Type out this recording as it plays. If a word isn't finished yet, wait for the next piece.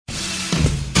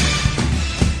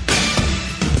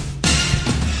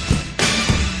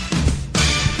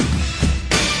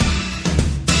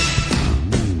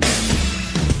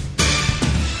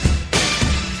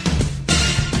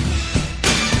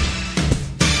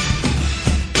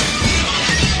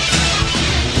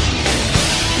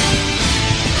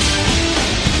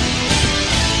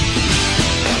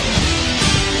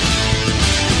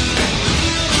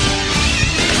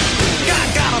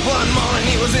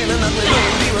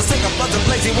buds and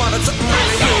place, he wanted something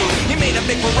really new. He made a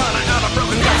big piranha out of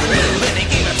broken glass and glue. Then he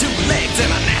gave her 2 legs and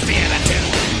a nasty attitude.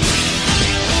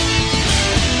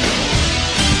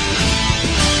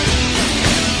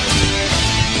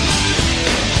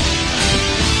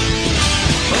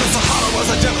 Well, the Sahara was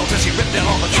a jungle till she ripped down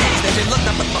all the trees. Then she looked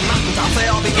up at the mountaintops, they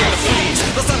all began to freeze.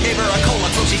 The sun gave her a cold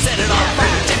until she set it on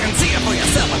fire. You can see it for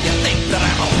yourself if you think that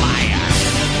I'm a liar.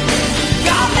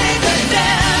 God made the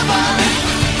devil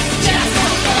just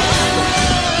for fun.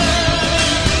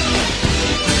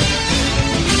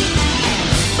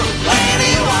 When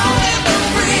he wanted the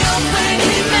real thing,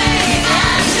 he made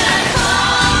action hard.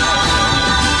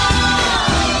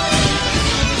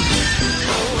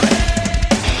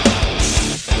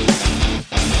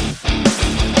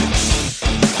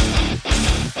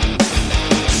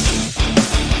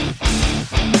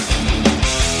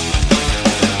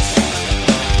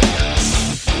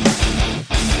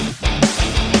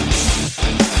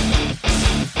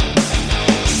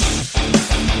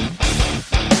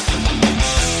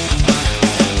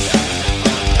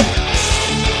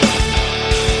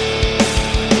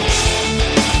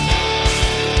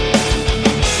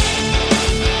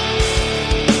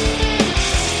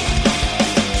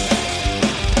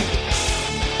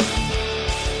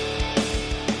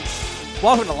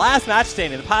 Welcome to Last Match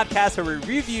Standing, the podcast where we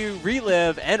review,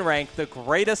 relive, and rank the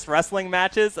greatest wrestling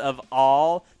matches of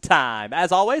all time.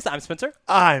 As always, I'm Spencer.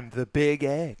 I'm the Big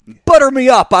Egg. Butter me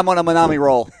up. I'm on a Manami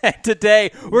roll. And today,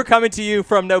 we're coming to you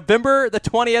from November the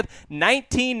 20th,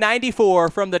 1994,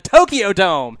 from the Tokyo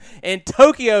Dome in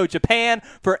Tokyo, Japan,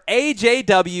 for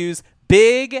AJW's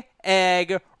Big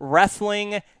Egg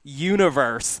Wrestling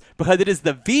Universe, because it is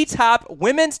the V-Top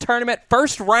Women's Tournament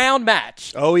first round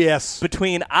match Oh, yes.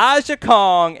 between Aja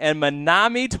Kong and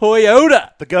Manami Toyota.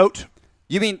 The GOAT.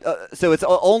 You mean, so it's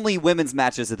only women's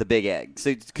matches at the Big Egg.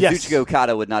 So Yes. Kazuchika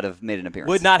Okada would not have made an appearance.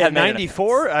 Would not have At made an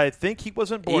 94, I think he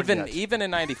wasn't born even yet. even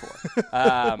in 94.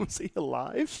 Was he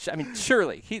alive? I mean,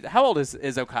 surely. How old is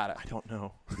Okada? I don't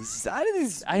know.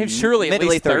 I am surely at mid to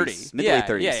least late 30. 30s. Mid to late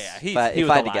 30s. Yeah. He If was I had to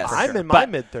alive guess. for I'm sure. in my But-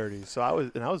 mid-30s, so I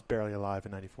was barely alive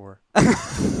in 94.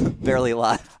 Barely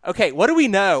alive. Okay, what do we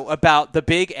know about the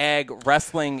Big Egg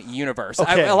Wrestling Universe?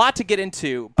 Okay. A lot to get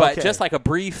into, but Okay. just like a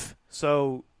brief...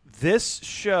 So this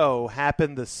show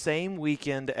happened the same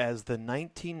weekend as the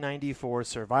 1994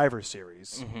 Survivor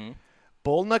Series. Mm-hmm.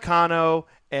 Bull Nakano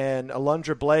and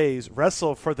Alundra Blaze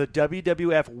wrestle for the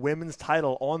WWF Women's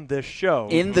title on this show.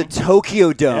 In the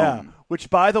Tokyo Dome. Yeah, which,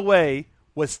 by the way,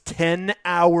 was 10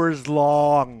 hours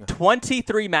long.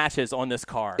 23 matches on this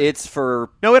card. It's for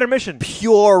No intermission.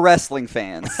 pure wrestling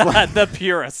fans. The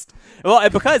purest. Well,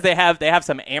 because they have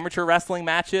some amateur wrestling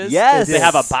matches. Yes. They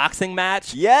have a boxing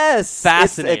match. Yes.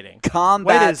 Fascinating. It's a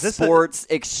combat Wait, is this sports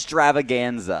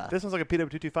extravaganza. This sounds like a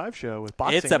PW225 show with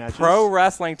boxing It's a matches. pro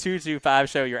wrestling 225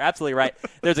 show. You're absolutely right.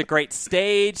 There's a great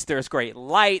stage. There's great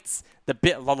lights.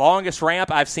 The longest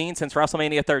ramp I've seen since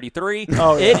WrestleMania 33.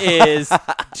 Oh, yeah. It is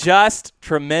just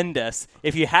tremendous.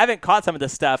 If you haven't caught some of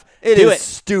this stuff, It do is it.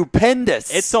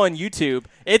 stupendous. It's on YouTube.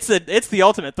 It's the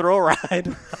ultimate thrill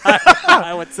ride.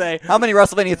 I would say. How many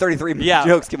WrestleMania 33 Yeah.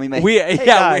 jokes can we make? Hey,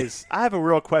 guys, I have a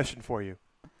real question for you.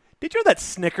 Did you know that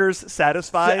Snickers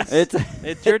satisfies? It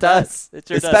sure does. It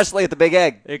sure does. Especially at the Big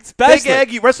Egg. Especially.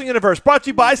 Big Egg Wrestling Universe brought to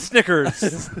you by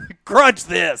Snickers. Crunch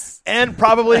this. And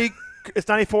probably it's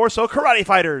 94, so Karate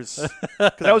Fighters.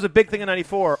 Because that was a big thing in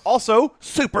 94. Also,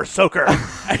 Super Soaker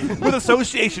with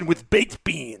association with baked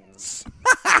beans.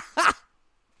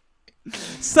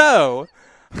 So,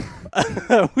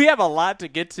 we have a lot to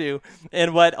get to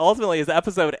in what ultimately is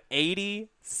episode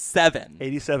 87.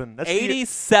 87. That's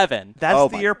 87. That's Oh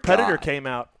the my year Predator God. came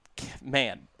out.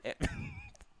 Man.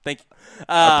 Thank you.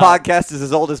 Our podcast is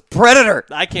as old as Predator.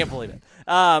 I can't believe it.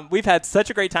 We've had such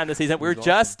a great time this season. We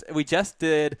just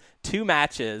did 2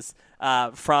 matches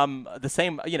from the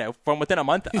same, from within a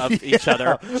month of each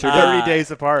other. 30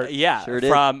 days apart. Yeah, Sure did.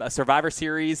 from a Survivor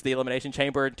Series, the Elimination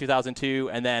Chamber in 2002,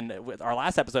 and then with our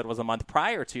last episode was a month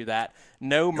prior to that,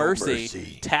 No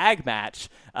Mercy tag match,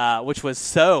 which was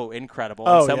so incredible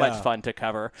and so much fun to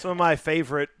cover. Some of my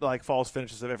favorite false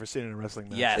finishes I've ever seen in a wrestling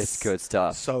match. Yes. It's good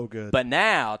stuff. So good. But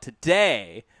now,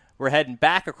 today, we're heading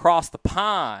back across the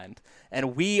pond,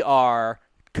 and we are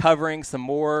covering some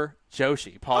more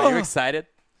Joshi. Paul, are you excited?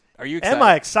 Are you excited? Am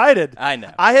I excited? I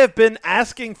know. I have been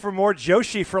asking for more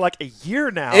Joshi for like a year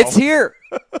now. It's here.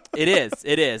 It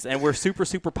is, and we're super,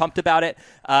 super pumped about it.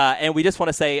 And we just want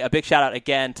to say a big shout out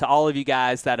again to all of you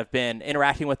guys that have been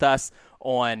interacting with us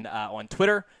on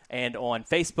Twitter and on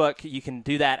Facebook. You can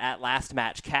do that at Last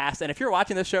Match Cast. And if you're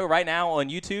watching this show right now on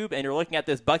YouTube and you're looking at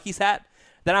this Bucky's hat,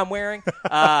 that I'm wearing.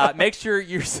 Make sure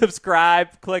you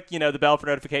subscribe, click, the bell for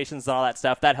notifications and all that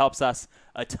stuff. That helps us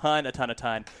a ton.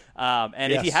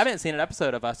 And if you haven't seen an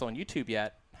episode of us on YouTube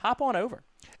yet, hop on over.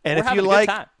 And We're if having you a good like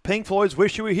time. Pink Floyd's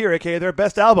Wish You Were Here, aka their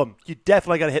best album, you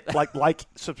definitely got to hit like,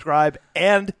 subscribe,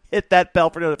 and hit that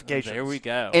bell for notifications. There we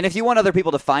go. And if you want other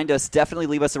people to find us, definitely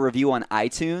leave us a review on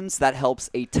iTunes. That helps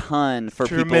a ton for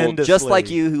people just like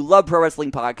you who love pro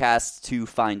wrestling podcasts to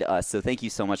find us. So thank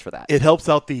you so much for that. It helps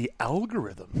out the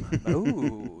algorithm.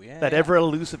 Ooh, yeah. That ever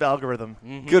elusive algorithm.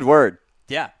 Mm-hmm. Good word.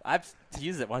 Yeah, I've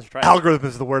used it once or twice. Algorithm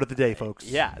is the word of the day, folks.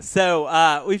 Yeah,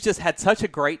 so we've just had such a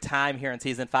great time here in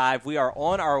Season 5. We are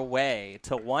on our way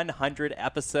to 100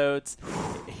 episodes.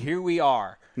 Here we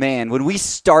are. Man, when we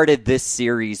started this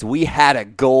series, we had a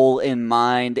goal in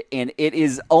mind, and it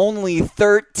is only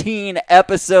 13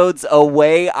 episodes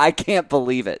away. I can't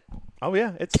believe it. Oh,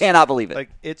 yeah. Cannot believe it. Like,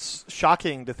 it's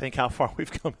shocking to think how far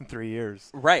we've come in 3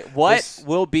 years. Right. What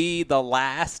will be the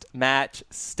last match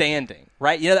standing?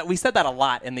 Right. We said that a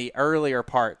lot in the earlier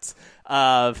parts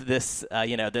of this,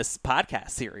 this podcast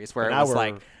series where it was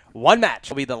like one match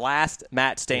will be the last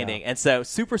match standing. Yeah. And so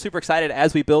super, super excited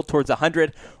as we build towards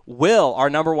 100. Will, our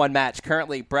number one match,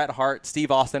 currently Bret Hart,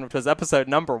 Steve Austin, which was episode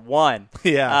number 1,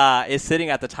 is sitting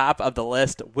at the top of the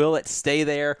list. Will it stay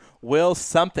there? Will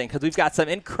something? Because we've got some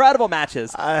incredible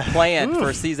matches planned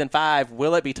for Season 5.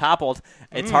 Will it be toppled?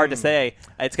 It's hard to say.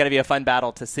 It's going to be a fun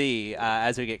battle to see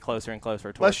as we get closer and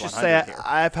closer towards 100. Let's just say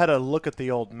I've had a look at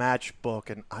the old match book,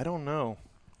 and I don't know.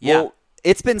 Yeah. Well,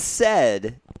 it's been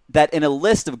said that in a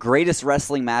list of greatest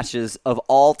wrestling matches of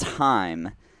all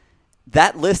time,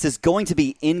 that list is going to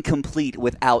be incomplete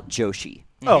without Joshi.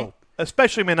 Oh,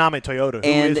 especially Manami Toyota,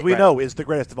 who, as we know, is the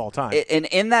greatest of all time. And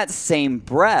in that same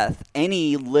breath,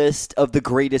 any list of the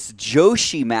greatest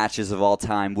Joshi matches of all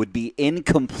time would be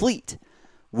incomplete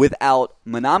without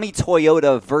Manami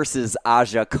Toyota versus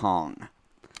Aja Kong.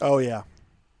 Oh, yeah.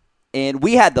 And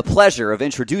we had the pleasure of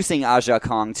introducing Aja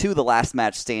Kong to the last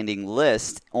match standing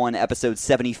list on episode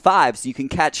 75, so you can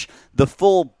catch the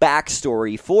full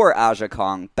backstory for Aja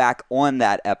Kong back on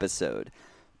that episode.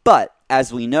 But,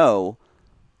 as we know,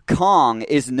 Kong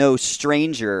is no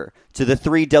stranger to the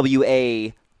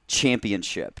 3WA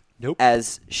Championship. Nope.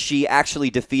 As she actually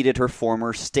defeated her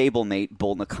former stablemate,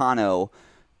 Bull Nakano,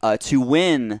 to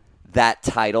win that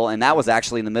title, and that was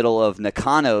actually in the middle of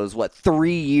Nakano's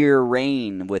 3-year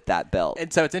reign with that belt.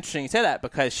 And so it's interesting you say that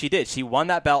because she did. She won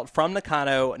that belt from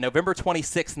Nakano November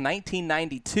 26,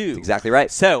 1992. That's exactly right.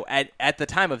 So at the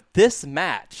time of this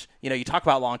match, you talk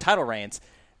about long title reigns,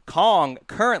 Kong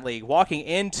currently walking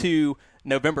into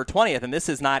November 20th, and this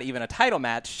is not even a title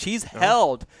match. She's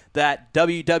held that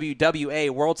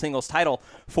WWWA World Singles title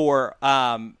for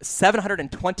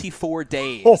 724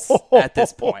 days at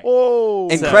this point.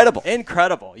 Incredible.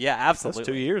 Incredible. Yeah, absolutely. That's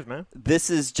 2 years, man. This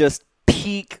is just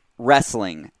peak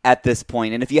wrestling at this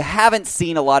point. And if you haven't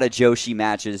seen a lot of Joshi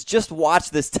matches, just watch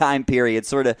this time period,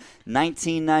 sort of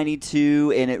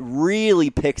 1992, and it really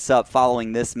picks up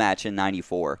following this match in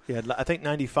 94. Yeah, I think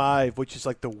 95, which is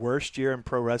like the worst year in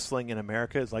pro wrestling in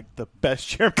America, is like the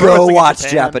best year in pro wrestling Go watch in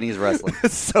Japan. Japanese wrestling.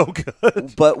 It's so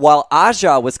good. But while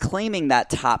Aja was claiming that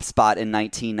top spot in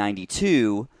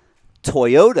 1992,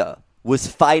 Toyota was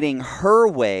fighting her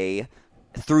way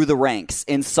through the ranks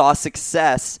and saw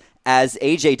success as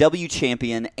AJW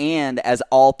champion and as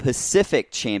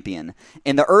All-Pacific champion.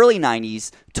 In the early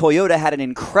 90s, Toyota had an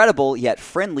incredible yet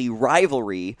friendly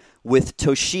rivalry with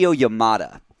Toshio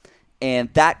Yamada.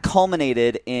 And that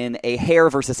culminated in a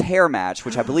hair versus hair match,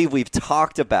 which I believe we've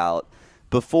talked about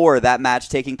before, that match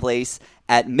taking place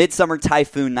at Midsummer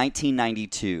Typhoon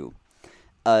 1992.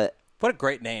 What a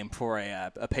great name for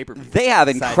a pay-per-view. They have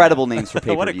incredible names for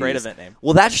pay-per-views. What a great event name.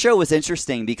 Well, that show was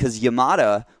interesting because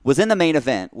Yamada was in the main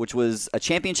event, which was a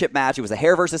championship match. It was a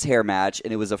hair versus hair match,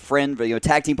 and it was a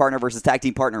tag team partner versus tag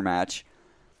team partner match.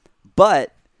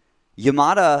 But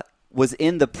Yamada was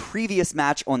in the previous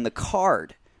match on the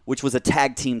card, which was a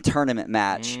tag team tournament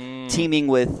match, teaming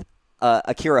with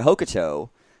Akira Hokuto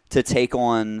to take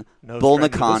on Bull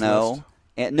Nakano.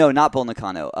 No, not Bull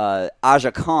Nakano.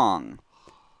 Aja Kong.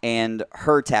 And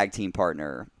her tag team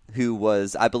partner, who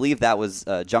was, I believe that was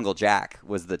Jungle Jack,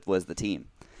 was the team.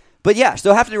 But yeah,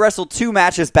 so having to wrestle 2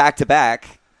 matches back to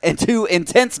back, and 2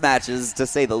 intense matches to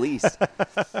say the least.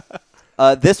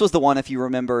 This was the one, if you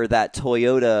remember, that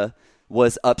Toyota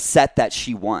was upset that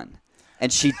she won,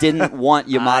 and she didn't want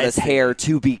Yamada's hair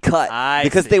to be cut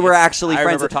because they were actually friends.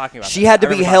 Remember talking about she had to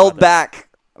be held back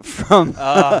from.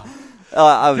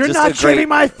 You're not shaving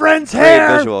my friend's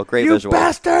hair. Great you visual,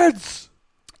 bastards.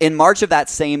 In March of that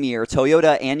same year,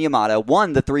 Toyota and Yamada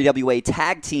won the 3WA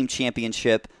Tag Team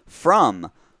Championship from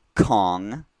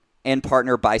Kong and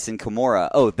partner Bison Kimura.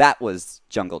 Oh, that was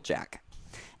Jungle Jack.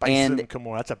 Bison And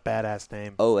Kimura, that's a badass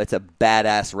name. oh, it's a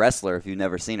badass wrestler if you've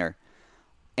never seen her.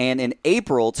 And in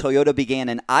April, Toyota began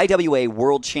an IWA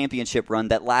World Championship run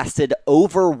that lasted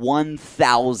over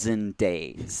 1,000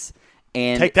 days.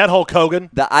 And Take that, Hulk Hogan.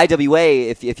 the IWA,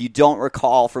 if you don't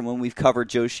recall from when we've covered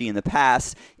Joshi in the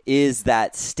past, is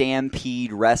that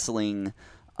Stampede Wrestling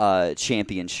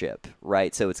championship,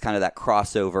 right? So it's kind of that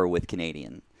crossover with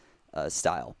Canadian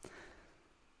style.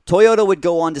 Toyota would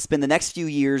go on to spend the next few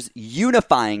years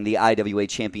unifying the IWA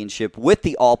Championship with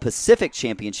the All-Pacific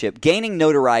Championship, gaining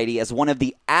notoriety as one of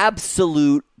the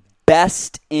absolute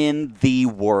best in the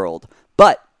world.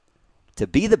 But to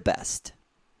be the best,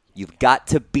 you've got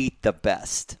to beat the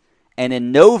best. And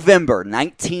in November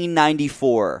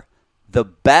 1994, the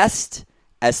best,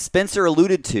 as Spencer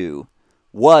alluded to,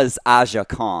 was Aja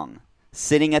Kong,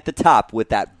 sitting at the top with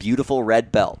that beautiful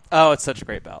red belt. Oh, it's such a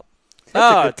great belt. That's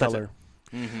a good it's such color.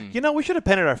 You know, we should have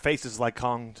painted our faces like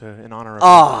Kong in honor of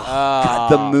Oh,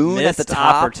 God, the moon at the missed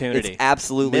top. opportunity. It's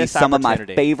absolutely Missed some of my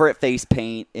opportunity. favorite face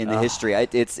paint in the history.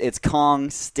 It's Kong,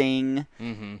 Sting,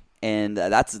 and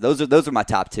those are my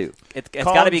top two. It's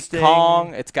Kong, got to be Sting.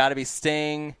 Kong. It's got to be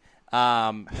Sting.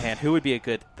 Man, who would be a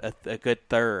good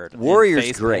third? in Warrior's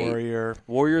face great. paint? Warrior,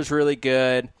 Warrior's really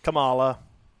good. Kamala.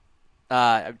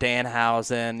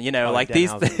 Danhausen. You know, Oh, like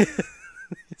Danhausen.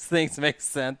 these things make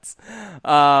sense.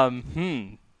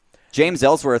 James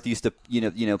Ellsworth used to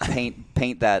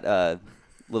paint that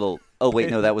little. Oh wait,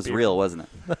 no, that was real, wasn't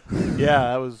it?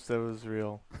 Yeah, that was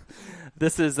real.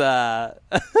 This is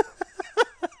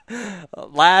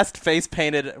last face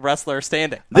painted wrestler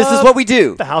standing. This is what we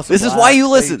do. The House of This is Black, why you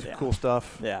listen. Cool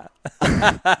stuff. Yeah.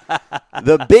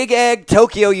 The Big Egg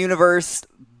Tokyo Universe.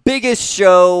 Biggest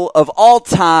show of all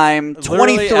time,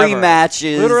 Literally 23 ever.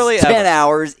 matches, Literally 10 ever.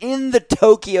 hours in the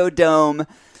Tokyo Dome.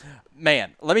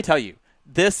 Man, let me tell you,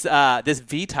 this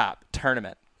V-Top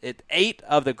tournament, 8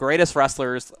 of the greatest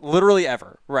wrestlers literally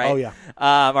ever, right? Oh, yeah.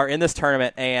 Are in this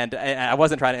tournament, and I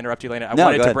wasn't trying to interrupt you, Lena. I No,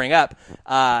 wanted go to ahead. bring up,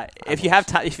 if you have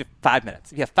time, if you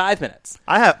have 5 minutes,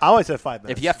 I always have 5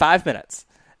 minutes. if you have 5 minutes,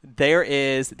 there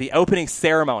is the opening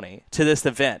ceremony to this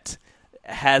event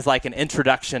has like an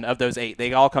introduction of those 8.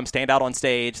 They all come stand out on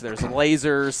stage. There's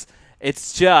lasers.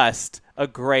 It's just a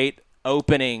great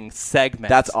opening segment.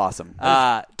 That's awesome.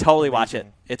 Totally watch it.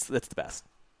 It's the best.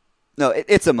 No,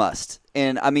 it's a must.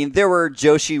 And, I mean, there were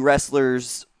Joshi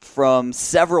wrestlers from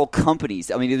several companies.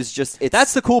 I mean, it was just...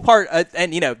 That's the cool part.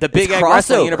 And, the Big It's Egg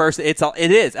Wrestling crossover. Universe, it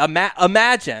is.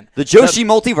 Imagine. the Joshi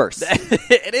multiverse.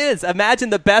 It is. Imagine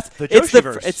the best. The It's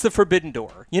Joshiverse. it's the Forbidden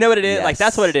Door. You know what it is? Yes. Like,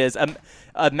 that's what it is.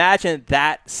 Imagine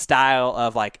that style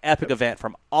of, like, epic event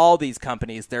from all these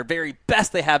companies. Their very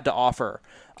best they have to offer.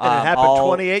 And it happened all-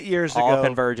 28 years all ago.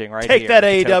 converging right Take here that,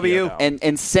 at the AEW. Tokyo Dome.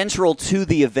 And central to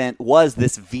the event was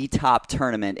this V-Top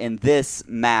tournament. And this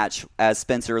match, as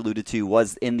Spencer alluded to,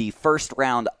 was in the first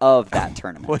round of that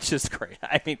tournament. Which is great.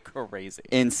 I mean, crazy.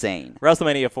 Insane.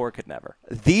 WrestleMania 4 could never.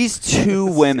 These two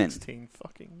women... 16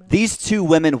 fucking minutes. These two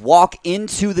women walk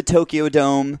into the Tokyo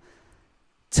Dome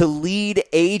to lead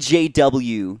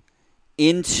AJW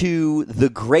into the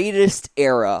greatest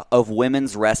era of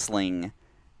women's wrestling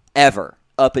ever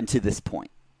up until this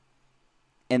point.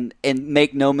 And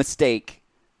make no mistake,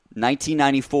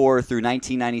 1994 through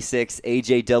 1996,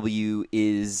 AJW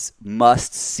is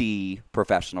must-see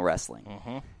professional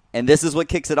wrestling. And this is what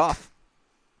kicks it off.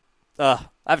 I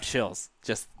have chills.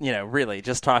 Just really,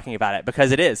 just talking about it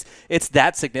because it's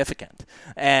that significant.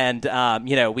 And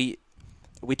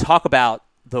we talk about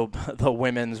the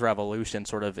women's revolution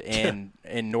sort of in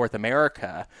North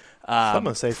America.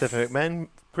 Someone say Stephanie McMahon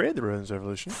created the Women's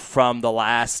Revolution. From the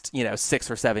last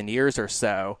 6 or 7 years or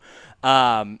so,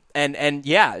 and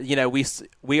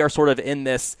we are sort of in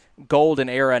this golden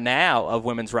era now of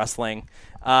women's wrestling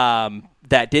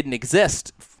that didn't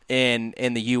exist in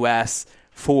the U.S.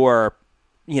 for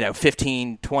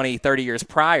 15, 20, 30 years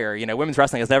prior. Women's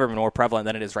wrestling has never been more prevalent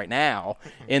than it is right now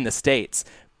in the States.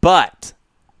 But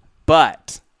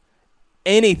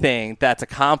anything that's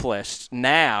accomplished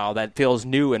now that feels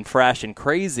new and fresh and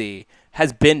crazy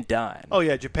has been done. Oh,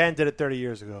 yeah, Japan did it 30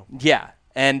 years ago. Yeah.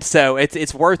 And so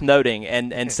it's worth noting.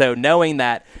 And so knowing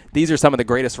that these are some of the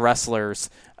greatest wrestlers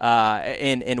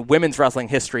in women's wrestling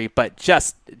history, but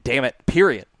just, damn it,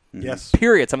 period. Yes.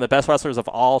 Period. Some of the best wrestlers of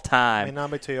all time.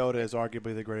 Minami Toyota is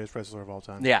arguably the greatest wrestler of all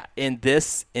time. Yeah. In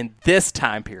this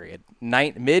time period,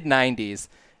 mid-90s,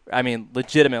 I mean,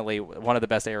 legitimately one of the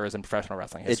best eras in professional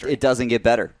wrestling history. It doesn't get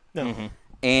better. No,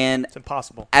 And it's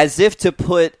impossible. as if to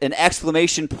put an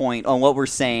exclamation point on what we're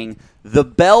saying, the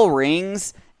bell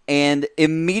rings and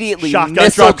immediately Shotgun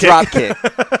missile drop drop kick.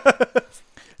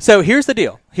 So here's the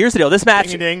deal. This match.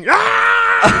 Ding, ding.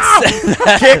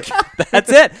 Ah! Kick.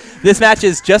 That's it. This match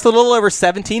is just a little over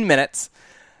 17 minutes,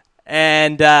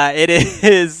 and it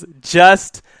is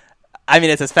just. I mean,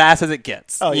 it's as fast as it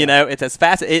gets. Oh, yeah. You know, it's as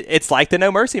fast. It's like the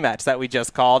No Mercy match that we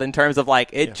just called in terms of like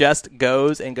it just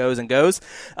goes and goes and goes.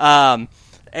 And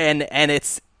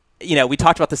it's, you know, we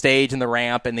talked about the stage and the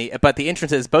ramp but the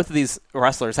entrances. Both of these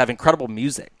wrestlers have incredible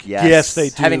music. Yes, they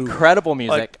do. Have incredible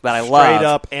music Like, that I love. Straight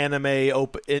up anime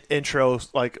intro,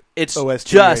 like It's OST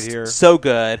just right here. so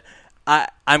good.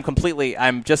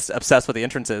 I'm just obsessed with the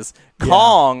entrances.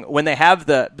 Kong, when they have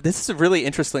this is really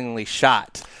interestingly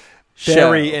shot.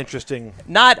 Very show. interesting.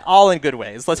 Not all in good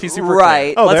ways. Let's be super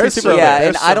Right. clear. Oh, Let's be there's super some- clear. Yeah,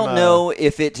 there's and I don't some, know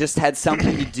if it just had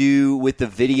something to do with the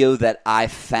video that I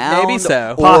found. Maybe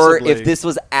so. Or Possibly. if this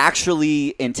was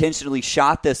actually intentionally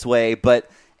shot this way. But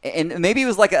and maybe it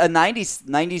was like a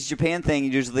 90s Japan thing.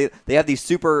 Usually they have these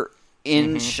super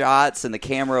in shots and the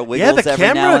camera wiggles the every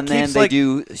now camera and then. keeps, They like,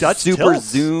 do Dutch super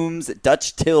tilts. zooms,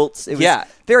 Dutch tilts. It was Yeah.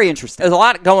 very interesting. There's a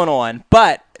lot going on,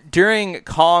 but during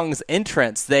Kong's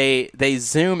entrance, they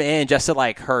zoom in just to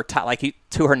like her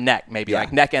to her neck, maybe Yeah.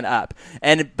 like neck and up,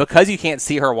 and because you can't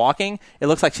see her walking, it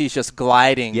looks like she's just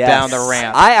gliding Yes. down the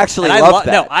ramp. I actually And loved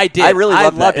that. No, I did. I really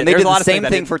loved loved that. it. And they There's did a lot the of things same I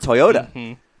thing didn't- for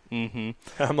Toyota.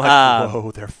 I'm like,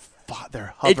 whoa,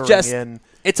 they're hovering in.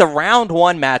 It's a round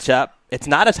one matchup. It's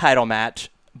not a title match,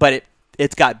 but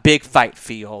it's got big fight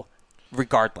feel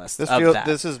regardless of that.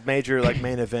 This is major, like,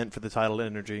 main event for the title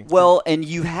energy. Well, and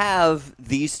you have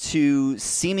these two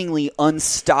seemingly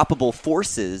unstoppable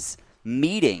forces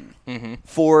meeting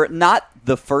for not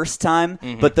the first time,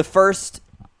 but the first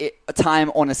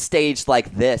time on a stage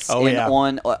like this, Oh, and yeah.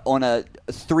 on a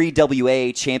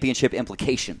 3WA championship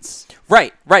implications.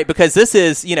 Right, because this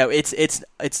is, you know, it's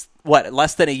what,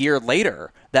 less than a year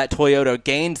later that Toyota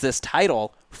gains this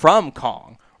title from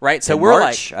Kong. Right, so In we're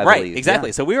March, like, I right, believe, exactly.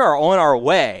 yeah. So we are on our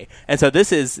way, and so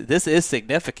this is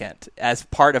significant as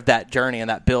part of that journey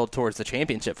and that build towards the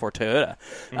championship for Toyota.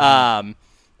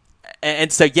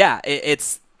 And so yeah,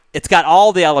 it's got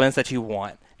all the elements that you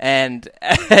want. And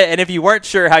and if you weren't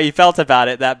sure how you felt about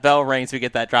it, that bell rings. We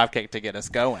get that drop kick to get us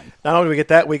going. Not only do we get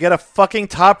that, we get a fucking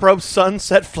top rope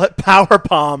sunset flip power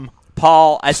bomb.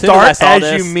 Paul, as soon as I Start saw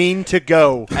as this, you mean to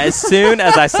go. as soon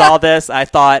as I saw this, I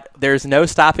thought there's no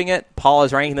stopping it. Paul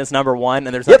is ranking this number one,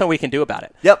 and there's nothing we can do about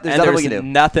it. Yep, there's and nothing we can do.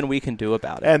 nothing we can do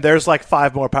about it. And there's like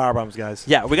 5 more power bombs, guys.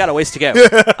 Yeah, we got a ways to go.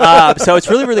 So it's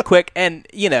really, really quick. And,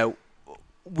 you know,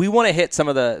 we want to hit some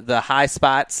of the high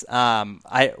spots.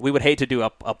 We would hate to do a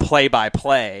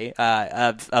play-by-play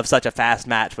of such a fast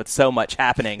match with so much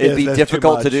happening. It'd be that's too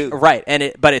difficult to much. do. Right,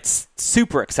 but it's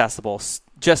super accessible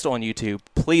just on YouTube.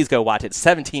 Please go watch it.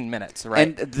 17 minutes,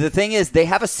 right? And the thing is, they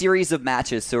have a series of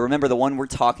matches. So remember, the one we're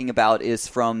talking about is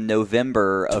from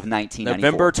November of 1994.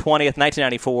 November 20th,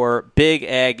 1994, Big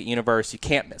Egg Universe. You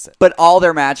can't miss it. But all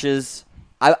their matches,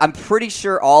 I'm pretty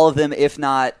sure all of them, if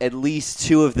not at least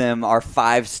 2 of them, are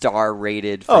 5-star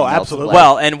rated. From Oh, Meltzer. absolutely. Like,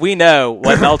 Well, and we know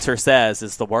what Meltzer says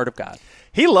is the word of God.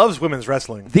 He loves women's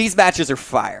wrestling. these matches are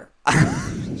fire.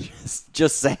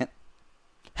 just saying.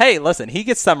 Hey, listen, he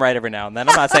gets some right every now and then.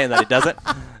 I'm not saying that he doesn't.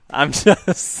 I'm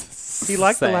just He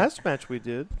liked saying. the last match we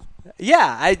did.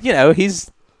 Yeah, he's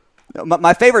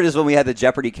My favorite is when we had the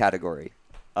Jeopardy category.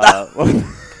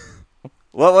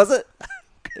 What was it?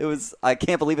 It was I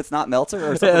can't believe it's not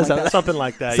Meltzer or something like that. Something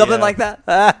like that. Something yeah. like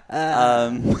that.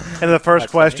 And the first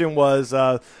question was,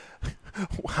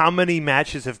 how many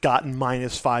matches have gotten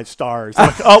minus 5 stars?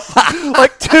 Like,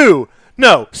 like 2.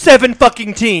 No, 7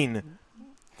 fucking teen.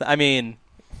 I mean,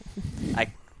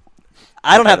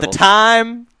 I don't have the Incredible.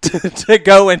 time to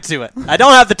go into it. I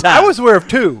don't have the time. I was aware of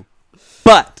 2.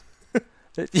 But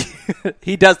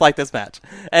he does like this match,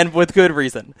 and with good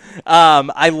reason.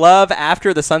 I love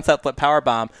after the Sunset Flip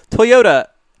Powerbomb, Toyota,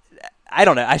 I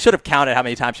don't know, I should have counted how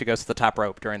many times she goes to the top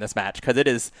rope during this match, because it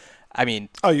is, I mean,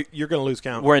 Oh, you're going to lose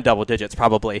count. we're in double digits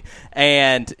probably.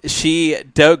 And she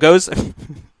goes,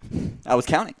 I was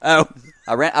counting. oh,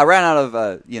 I ran out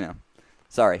of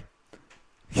sorry.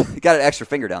 Got an extra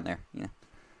finger down there. Yeah.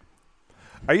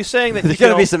 Are you saying that There's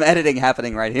going to be some editing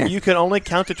happening right here. you can only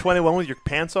count to 21 with your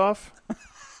pants off?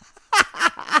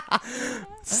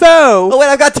 so Oh wait,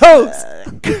 I've got toes.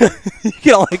 you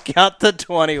can only count to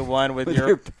 21 with With your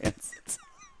your pants.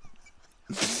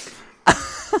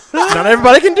 Not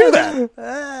everybody can do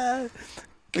that.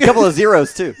 A couple of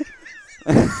zeros too.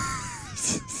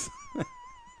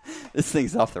 This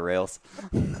thing's off the rails.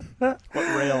 What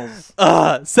rails?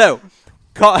 So,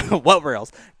 what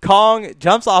rails? Kong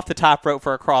jumps off the top rope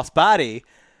for a crossbody.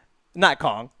 Not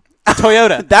Kong.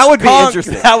 Toyota. That would be Kong-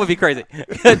 interesting. That would be crazy.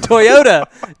 Toyota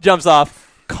jumps off.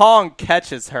 Kong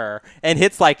catches her and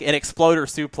hits like an exploder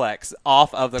suplex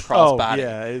off of the crossbody.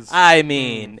 yeah, it's- I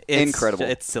mean, it's incredible.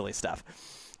 It's silly stuff.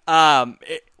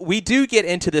 We do get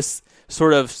into this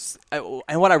sort of,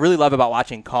 and what I really love about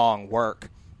watching Kong work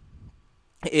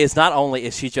is not only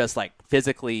is she just like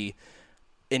physically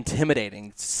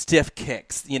intimidating, stiff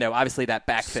kicks, obviously that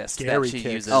back fist Scary that she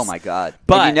kicks. uses. Oh my God!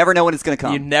 But and you never know when it's going to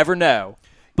come. You never know. Yeah,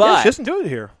 But she doesn't do it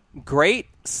here. great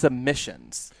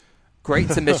submissions.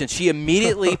 She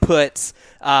immediately puts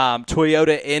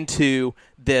Toyota into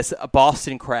this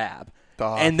Boston Crab.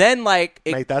 Dog. And then like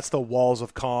Mate, that's the walls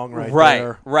of Kong right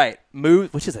there. Right.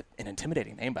 Move, which is an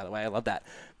intimidating name, by the way. I love that.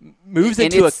 Moves And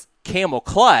into a it's- camel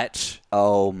clutch,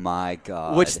 Oh my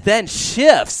God! which then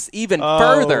shifts even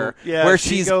further, yeah, where she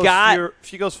she's goes got.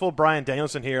 she goes full Bryan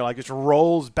Danielson here, like just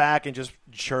rolls back and just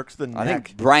jerks the I neck.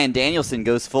 think Bryan Danielson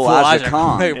goes full full Aja Aja-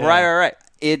 Kong. Right.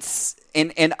 It's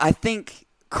and I think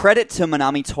credit to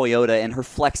Manami Toyota and her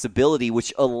flexibility,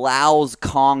 which allows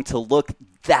Kong to look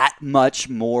that much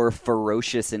more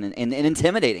ferocious and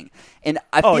intimidating. And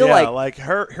I Oh feel yeah, like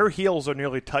her heels are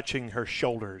nearly touching her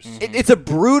shoulders. it's a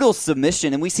brutal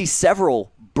submission, and we see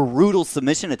several brutal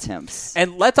submission attempts.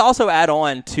 And let's also add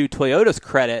on to Toyota's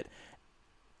credit.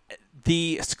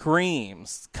 The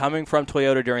screams coming from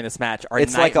Toyota during this match are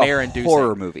It's like a nightmare-inducing.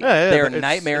 horror movie. They're it's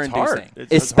nightmare-inducing. hard. It's hard to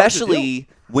deal. Especially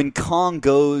when Kong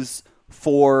goes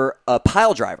for a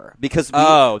pile driver, because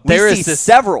there we is see this-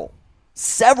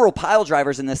 several pile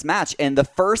drivers in this match, and the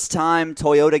first time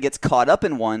Toyota gets caught up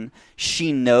in one,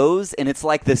 she knows, and it's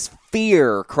like this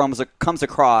fear comes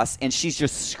across, and she's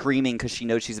just screaming because she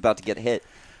knows she's about to get hit.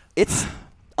 It's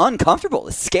uncomfortable.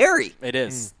 It's scary. It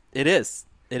is. It is.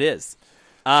 It is.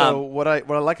 So what I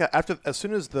like as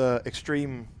soon as the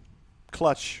extreme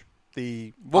clutch,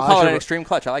 We'll call it an extreme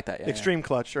clutch. I like that. Yeah, extreme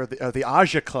clutch or the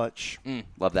Aja clutch.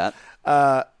 Love that.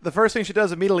 The first thing she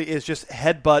does immediately is just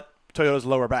headbutt Toyota's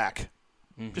lower back.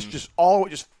 Just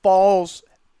falls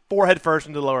forehead first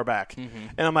into the lower back.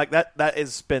 And I'm like, that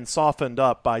has been softened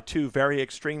up by two very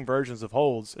extreme versions of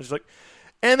holds. And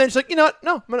she's like, you know what?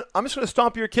 No, I'm just going to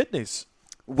stomp your kidneys.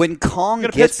 When Kong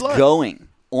Gonna gets piss blood. going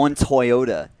on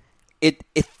Toyota, it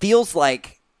feels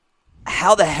like,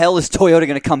 how the hell is Toyota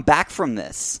going to come back from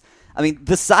this? I mean,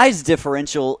 the size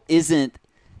differential isn't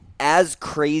as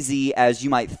crazy as you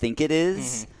might think it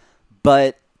is,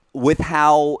 but with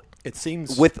how It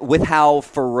seems with how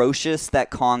ferocious that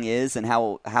Kong is, and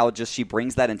how just she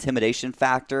brings that intimidation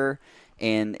factor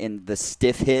and the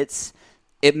stiff hits,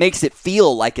 it makes it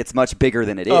feel like it's much bigger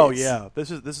than it is. Oh yeah, this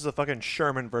is a fucking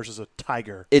Sherman versus a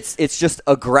tiger. It's just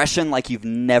aggression like you've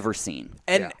never seen.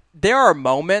 And there are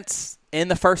moments in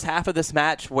the first half of this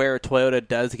match where Toyota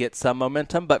does get some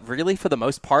momentum, but really for the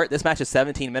most part, this match is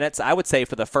 17 minutes. I would say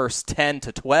for the first 10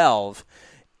 to 12,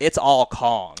 it's all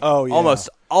Kong. Oh, yeah.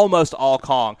 Almost all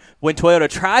Kong. When Toyota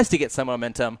tries to get some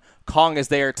momentum, Kong is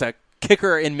there to kick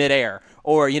her in midair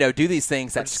or, do these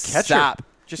things that just catch her. stop.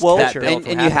 Just Well, catch that her. build and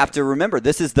from you happening. have to remember,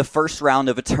 this is the first round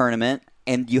of a tournament,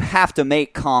 and you have to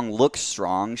make Kong look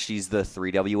strong. She's the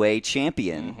 3WA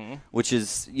champion, which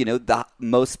is, the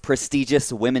most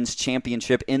prestigious women's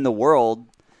championship in the world,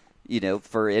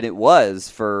 it was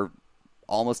for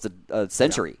almost a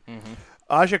century.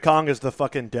 Aja Kong is the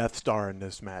fucking Death Star in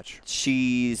this match.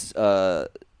 She's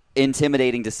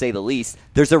intimidating to say the least.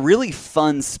 There's a really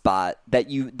fun spot that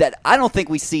I don't think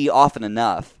we see often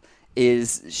enough.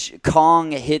 Is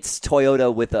Kong hits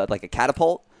Toyota with a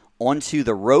catapult onto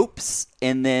the ropes,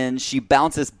 and then she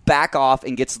bounces back off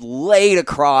and gets laid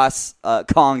across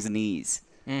Kong's knees,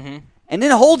 and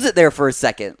then holds it there for a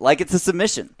second like it's a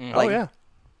submission. Oh yeah,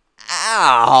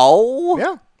 Ow!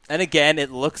 yeah. And again,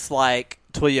 it looks like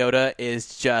Toyota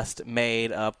is just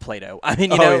made of Play-Doh. I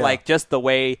mean, just the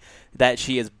way that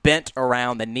she is bent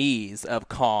around the knees of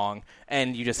Kong,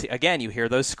 and you hear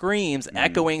those screams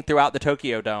echoing throughout the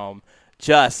Tokyo Dome.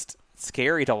 Just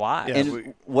scary to watch. Yeah.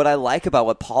 And what I like about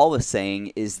what Paul was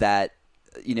saying is that,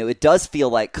 it does feel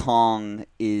like Kong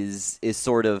is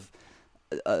sort of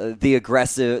the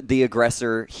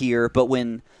aggressor here, but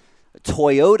when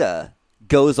Toyota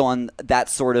goes on that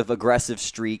sort of aggressive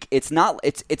streak, it's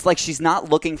like she's not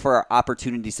looking for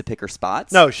opportunities to pick her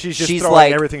spots. No, she's just throwing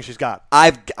like, everything she's got.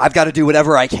 I've got to do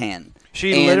whatever I can.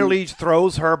 She literally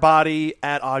throws her body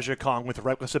at Aja Kong with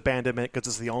reckless abandonment because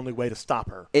it's the only way to stop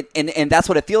her. And that's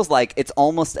what it feels like. It's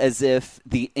almost as if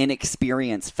the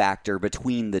inexperience factor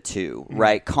between the two,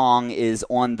 right? Kong is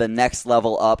on the next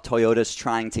level up. Toyota's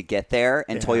trying to get there,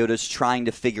 and Toyota's trying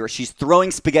to she's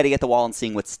throwing spaghetti at the wall and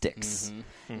seeing what sticks.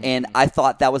 And I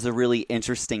thought that was a really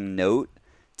interesting note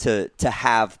to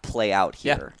have play out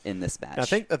here in this match. I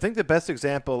think the best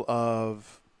example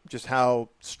of just how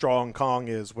strong Kong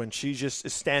is when she just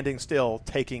is standing still,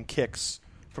 taking kicks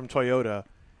from Toyota,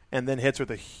 and then hits her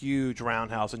with a huge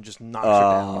roundhouse and just knocks her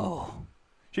down.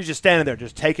 She's just standing there,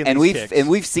 just taking these kicks. And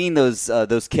we've seen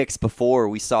those kicks before.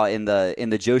 We saw in the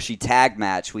Joshi tag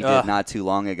match we did not too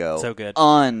long ago. So good,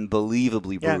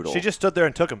 unbelievably brutal. She just stood there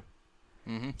and took him.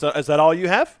 Mm-hmm. So is that all you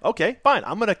have? Okay, fine.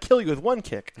 I'm going to kill you with one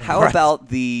kick. How about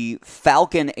the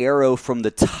Falcon Arrow from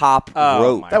the top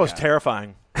rope? That was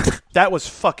terrifying. That was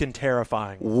fucking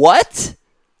terrifying. What?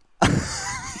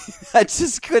 I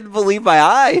just couldn't believe my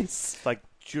eyes. Like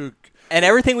juke. And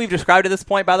everything we've described at this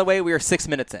point, by the way, we are 6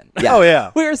 minutes in. Yeah. Oh,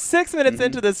 yeah. We are 6 minutes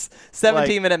into this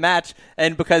 17-minute match,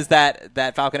 and because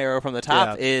that Falcon Arrow from the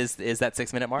top is that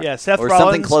 6 minute mark. Yeah, Seth or Rollins,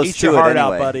 something close eat to your it heart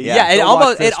anyway. out, buddy. Yeah, it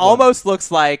almost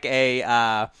looks like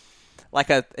a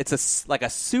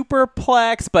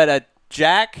superplex, but a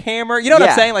jackhammer. You know what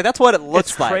I'm saying? Like that's what it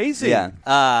looks like. Crazy.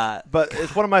 Yeah. But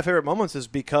it's one of my favorite moments is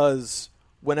because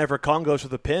whenever Kong goes for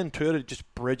the pin, Toyota just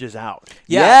bridges out.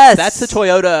 Yeah, yes! That's the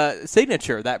Toyota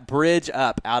signature, that bridge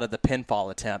up out of the pinfall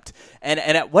attempt.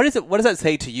 And what does that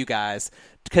say to you guys?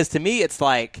 Because to me, it's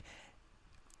like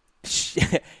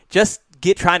just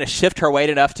trying to shift her weight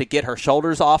enough to get her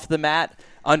shoulders off the mat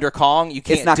under Kong. You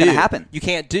can't. It's not going to happen. You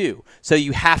can't do. So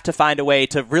you have to find a way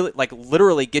to really,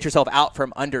 literally get yourself out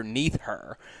from underneath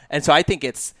her. And so I think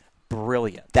it's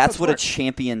brilliant. That's what a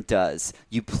champion does.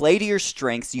 You play to your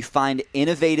strengths. You find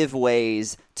innovative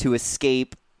ways to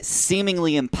escape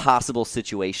seemingly impossible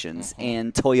situations. Mm-hmm.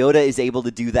 And Toyota is able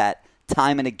to do that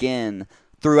time and again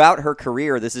throughout her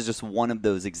career. This is just one of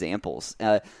those examples.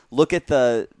 Look at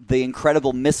the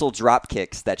incredible missile drop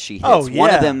kicks that she hits. Oh,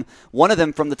 yeah. One of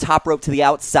them from the top rope to the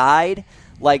outside.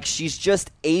 Like, she's just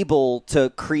able to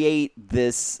create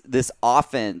this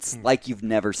offense like you've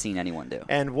never seen anyone do.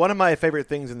 And one of my favorite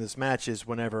things in this match is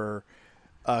whenever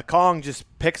Kong just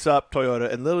picks up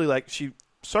Toyota and literally, she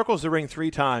circles the ring 3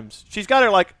 times. She's got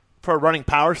her, for a running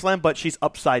power slam, but she's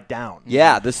upside down.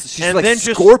 Yeah, she's and like then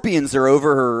scorpions are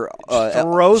over her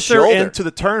throws shoulder. her into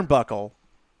the turnbuckle.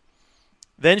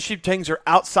 Then she takes her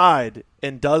outside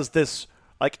and does this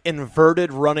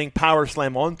inverted running power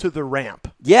slam onto the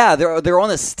ramp. Yeah, they're on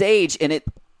the stage, and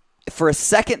for a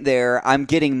second there, I'm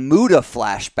getting Muda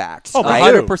flashbacks. Oh,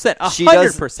 right? 100%.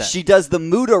 100%. She does the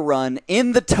Muda run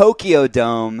in the Tokyo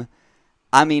Dome.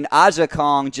 I mean, Aja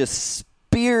Kong just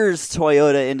spears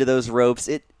Toyota into those ropes.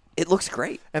 It looks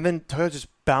great. And then Toyota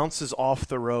just bounces off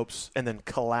the ropes and then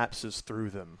collapses through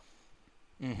them.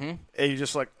 Mm-hmm. And you're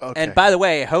just like, okay. And by the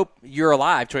way, hope you're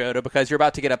alive, Toyota, because you're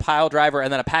about to get a pile driver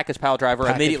and then a package pile driver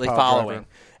immediately following.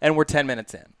 And we're 10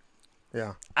 minutes in.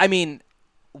 Yeah. I mean,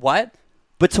 what?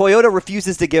 But Toyota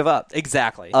refuses to give up.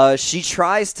 Exactly. She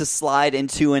tries to slide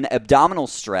into an abdominal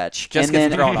stretch. Just and gets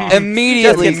then thrown off.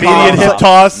 Immediately Immediate hip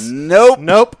toss.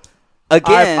 Nope.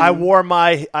 Again. I wore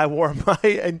my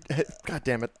God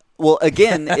damn it. Well,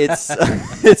 again, it's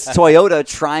Toyota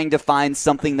trying to find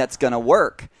something that's going to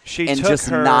work and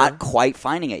just not quite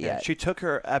finding it yet. She took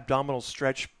her abdominal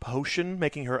stretch potion,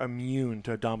 making her immune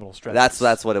to abdominal stretch.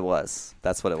 That's what it was.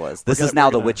 That's what it was. This is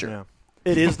now The Witcher. Yeah.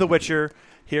 It is The Witcher.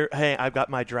 Here, hey, I've got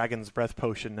my dragon's breath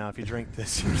potion now. If you drink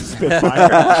this, you spit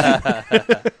fire.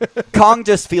 Kong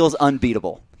just feels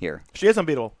unbeatable here. She is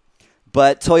unbeatable.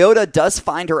 But Toyota does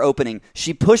find her opening.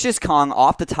 She pushes Kong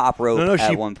off the top rope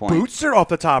at one point. She boots her off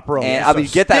the top rope. And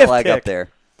get that leg up there.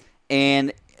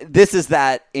 And this is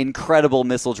that incredible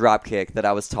missile drop kick that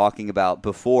I was talking about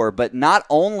before. But not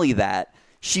only that,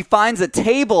 she finds a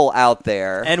table out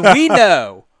there. And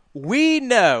we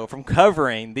know from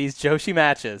covering these Joshi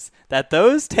matches that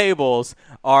those tables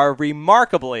are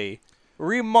remarkably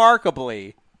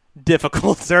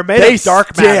difficult. They're made of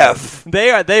dark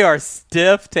matter. They are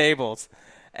stiff tables.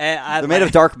 And they're made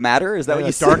of dark matter? Is that what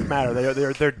you said? Dark matter.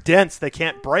 They're dense. They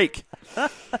can't break.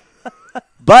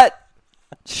 But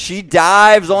she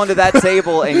dives onto that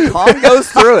table and Kong goes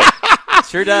through it.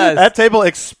 Sure does. That table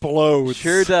explodes.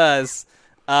 Sure does.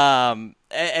 And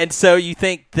so you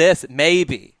think this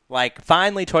maybe,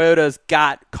 finally Toyota's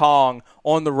got Kong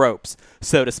on the ropes,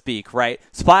 so to speak, right?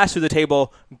 Splash through the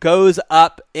table, goes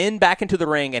up back into the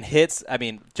ring and hits,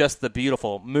 just the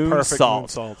beautiful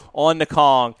moonsault on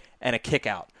Kong and a kick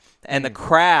out. And the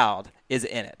crowd is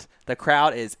in it. The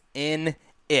crowd is in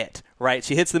it, right?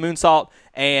 She hits the moonsault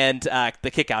and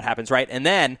the kick out happens, right? And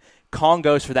then Kong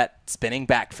goes for that spinning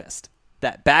back fist.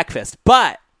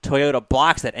 But Toyota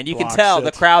blocks it. And you can tell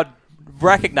the crowd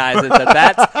recognizes that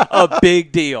that's a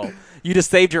big deal. You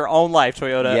just saved your own life,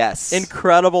 Toyota. Yes.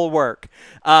 Incredible work.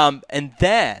 And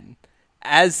then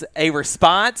as a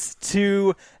response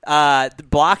to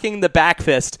blocking the back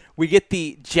fist, we get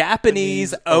the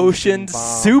Japanese Ocean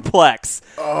suplex.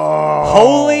 Oh.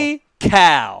 Holy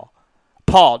cow.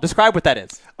 Paul, describe what that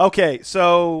is. Okay,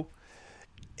 so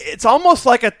it's almost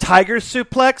like a tiger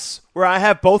suplex where I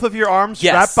have both of your arms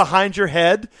wrapped behind your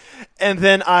head, and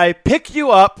then I pick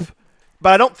you up,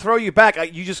 but I don't throw you back.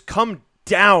 You just come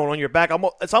down on your back.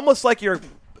 It's almost like you're...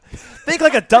 Think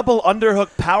like a double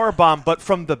underhook power bomb, but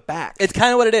from the back. It's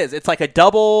kind of what it is. It's like a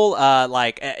double,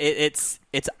 it's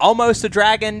almost a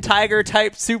dragon tiger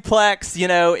type suplex. You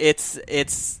know,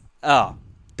 it's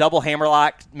double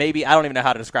hammerlock. Maybe I don't even know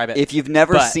how to describe it. If you've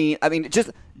never seen, I mean,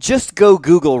 just go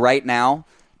Google right now.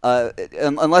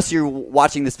 Unless you're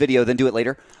watching this video, then do it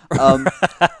later.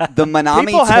 The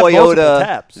Manami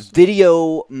Toyota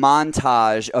video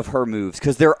montage of her moves,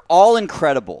 because they're all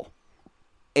incredible.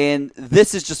 And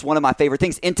this is just one of my favorite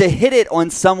things. And to hit it on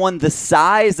someone the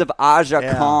size of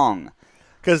Aja Kong.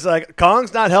 Because, like,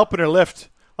 Kong's not helping her lift.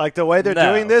 Like, the way they're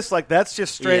doing this, like, that's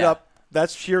just straight up,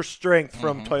 that's sheer strength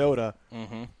from Toyota.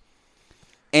 Mm-hmm.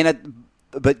 And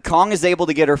but Kong is able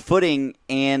to get her footing,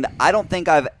 and I don't think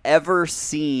I've ever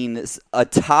seen a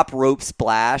top rope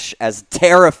splash as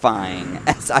terrifying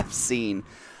as I've seen.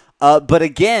 But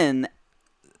again,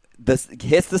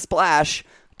 hits the splash,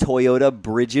 Toyota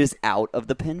bridges out of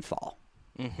the pinfall.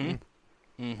 Mm-hmm.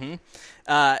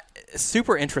 Mm-hmm.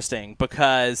 Super interesting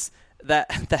because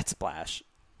that splash,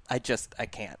 I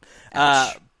can't.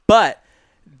 But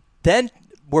then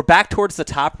we're back towards the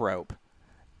top rope.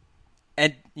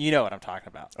 And you know what I'm talking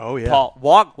about. Oh, yeah. Paul,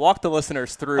 walk the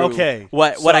listeners through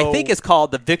what I think is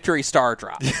called the Victory Star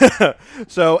Drop.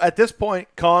 So at this point,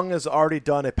 Kong has already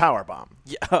done a power bomb.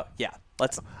 Yeah.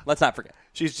 Let's not forget.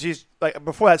 She's like,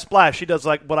 before that splash, she does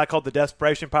like what I call the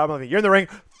desperation power bomb. You're in the ring,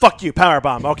 fuck you, power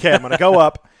bomb. Okay, I'm gonna go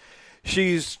up.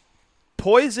 She's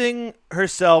poising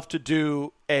herself to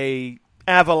do a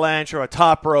avalanche or a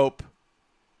top rope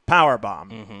power bomb.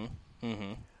 Mm-hmm.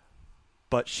 Mm-hmm.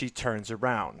 But she turns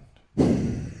around.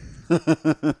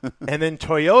 And then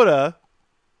Toyota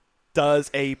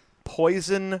does a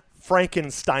poison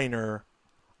Frankensteiner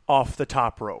off the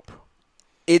top rope.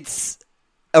 It's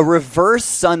a reverse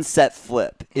sunset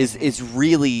flip is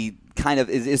really kind of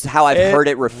is how I've heard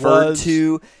it referred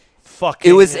to.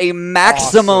 It was a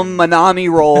maximum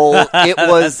Manami roll. It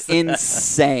was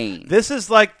insane. This is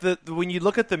like when you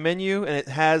look at the menu and it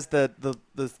has the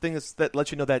thing that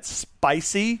lets you know that's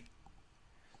spicy.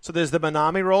 So there's the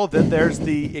Manami roll, then there's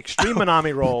the extreme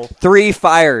Manami roll. Three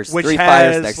fires. Which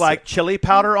has has like chili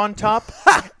powder on top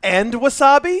and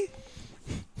wasabi.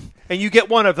 And you get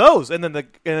one of those. And then the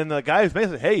guy who's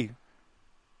making it, hey,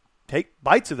 take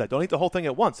bites of that. Don't eat the whole thing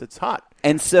at once. It's hot.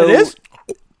 And so it is?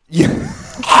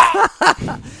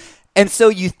 And so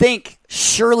you think,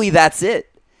 surely that's it.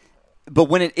 But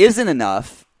when it isn't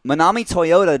enough, Manami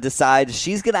Toyota decides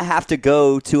she's going to have to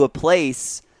go to a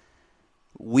place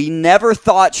we never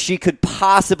thought she could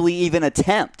possibly even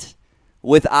attempt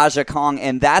with Aja Kong,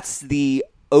 and that's the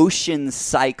Ocean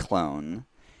Cyclone.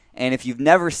 And if you've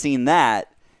never seen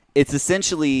that, it's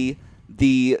essentially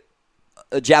the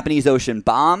Japanese Ocean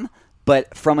Bomb,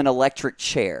 but from an electric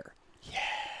chair. Yeah.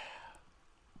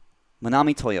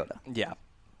 Manami Toyota. Yeah.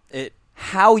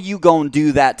 How you gonna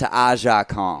do that to Aja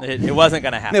Kong? It wasn't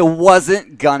gonna happen. It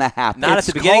wasn't gonna happen. Not at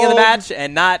the beginning of the match,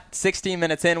 and not 16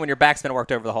 minutes in when your back's been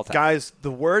worked over the whole time. Guys,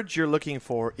 the word you're looking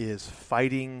for is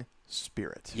fighting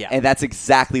spirit. Yeah. And that's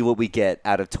exactly what we get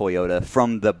out of Toyota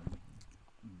from the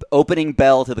opening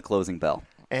bell to the closing bell.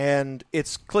 And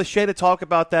it's cliche to talk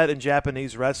about that in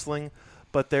Japanese wrestling,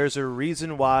 but there's a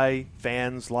reason why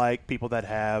fans like people that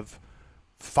have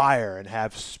fire and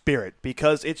have spirit,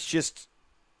 because it's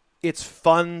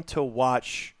fun to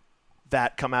watch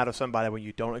that come out of somebody when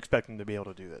you don't expect them to be able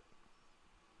to do it.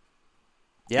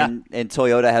 Yeah. And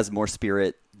Toyota has more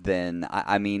spirit than,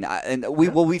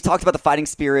 we've talked about the fighting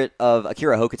spirit of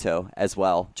Akira Hokuto as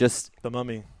well. Just the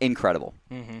Mummy. Incredible.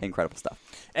 Mm-hmm. Incredible stuff.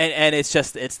 And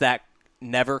it's that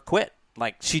never quit.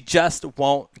 Like, she just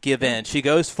won't give in. She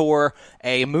goes for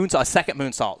a second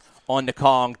moonsault on to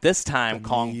Kong. This time,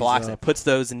 Kong blocks it, puts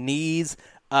those knees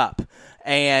up.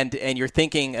 And you're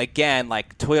thinking, again,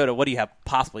 like, Toyota, what do you have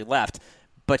possibly left?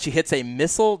 But she hits a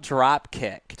missile drop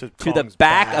kick to the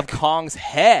back of Kong's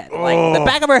head. Like, the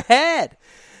back of her head.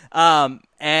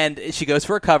 And she goes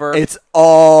for a cover. It's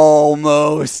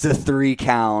almost a 3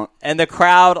 count. And the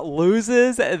crowd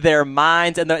loses their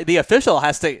minds. And the official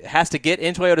has to get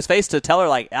in Toyota's face to tell her,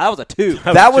 like, that was a 2.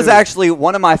 That was actually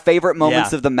one of my favorite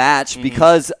moments of the match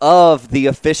because of the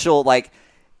official, like,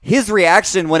 his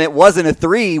reaction when it wasn't a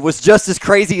 3 was just as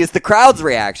crazy as the crowd's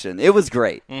reaction. It was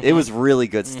great. It was really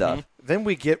good stuff. then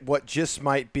we get what just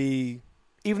might be,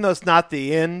 even though it's not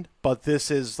the end, but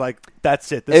this is like,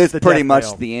 that's it. This is It's the pretty death much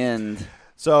knell. the end.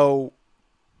 So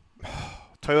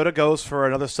Toyota goes for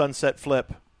another sunset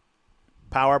flip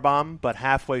power bomb, but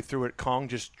halfway through it, Kong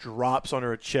just drops on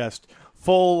her chest.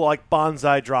 Full, like,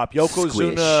 bonsai drop.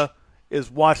 Yokozuna is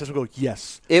watching this and go,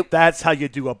 yes, that's how you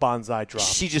do a bonsai drop.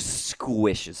 She just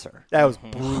squishes her. That was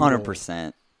brutal.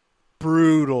 100%.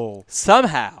 Brutal.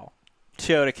 Somehow,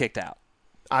 Toyota kicked out.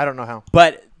 I don't know how.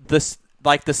 But the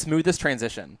smoothest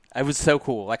transition. It was so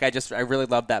cool. Like I really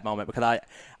loved that moment because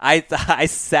I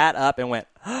sat up and went,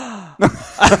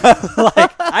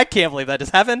 like, I can't believe that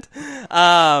just happened.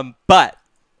 But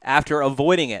after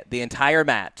avoiding it the entire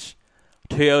match,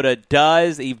 Toyota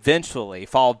does eventually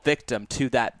fall victim to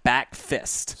that back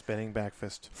fist. Spinning back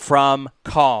fist. From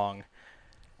Kong,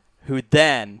 who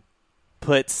then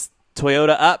puts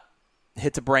Toyota up,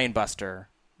 hits a brain buster.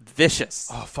 Vicious.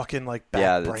 Oh, fucking like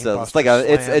back brain it's buster like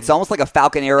it's almost like a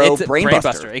Falcon Arrow it's brain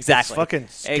buster. Exactly. It's fucking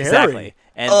scary. Exactly.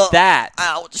 And that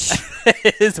ouch.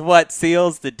 is what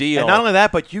seals the deal. And not only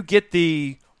that, but you get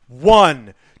the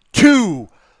 1, 2,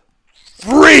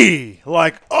 3.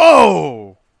 Like,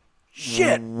 oh,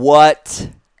 shit. What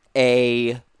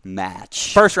a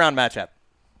match. First round matchup.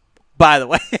 By the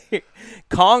way,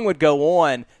 Kong would go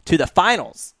on to the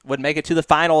finals, would make it to the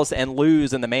finals and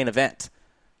lose in the main event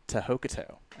to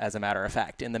Hokuto, as a matter of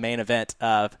fact, in the main event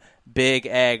of Big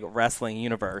Egg Wrestling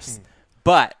Universe.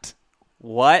 But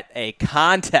what a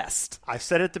contest. I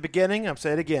said it at the beginning. I'm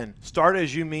saying it again. Start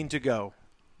as you mean to go.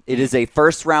 It is a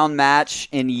first-round match,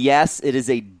 and yes, it is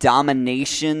a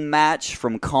domination match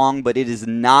from Kong, but it is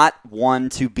not one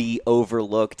to be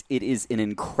overlooked. It is an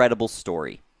incredible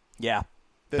story. Yeah.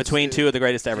 This Between is two of the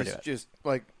greatest to ever do it. Just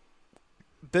like,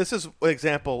 this is an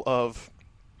example of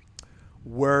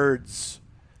words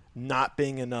not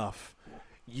being enough.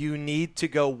 You need to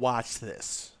go watch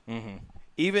this. Mm-hmm.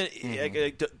 Even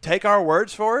take our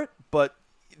words for it, but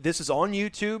this is on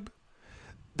YouTube.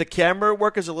 The camera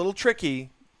work is a little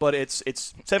tricky, but it's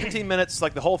 17 minutes,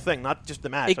 like the whole thing, not just the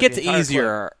match. It like gets the entire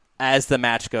easier as the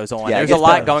match goes on. Yeah, it There's a gets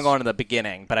lot better. going on in the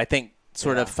beginning, but I think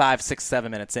sort of 5, 6,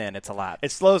 7 minutes in, it's a lot.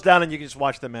 It slows down and you can just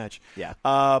watch the match. Yeah.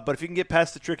 But if you can get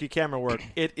past the tricky camera work,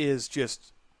 it is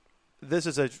just – this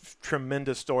is a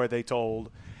tremendous story they told.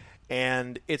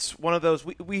 And it's one of those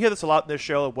 – we hear this a lot in this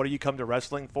show, what do you come to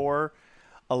wrestling for?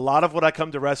 A lot of what I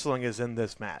come to wrestling is in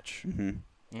this match.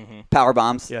 Power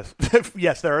bombs. Yes.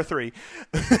 Yes, there are 3.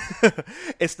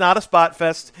 It's not a spot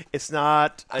fest. It's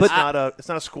not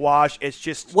a squash. It's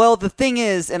just – Well, the thing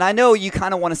is, and I know you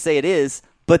kind of want to say it is,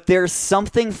 but there's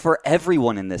something for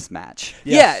everyone in this match.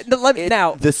 Yes. Yeah.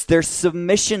 Now, There's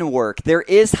submission work. There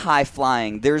is high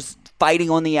flying. There's fighting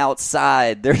on the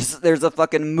outside. There's a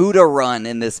fucking Muda run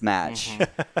in this match.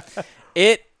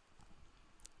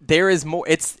 there is more.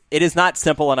 It is not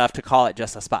simple enough to call it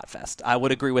just a spot fest. I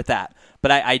would agree with that,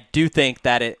 but I do think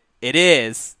that it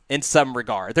is in some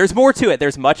regard. There's more to it.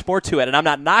 There's much more to it, and I'm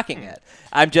not knocking it.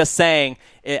 I'm just saying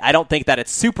I don't think that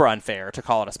it's super unfair to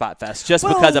call it a spot fest just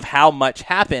because of how much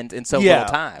happened in so little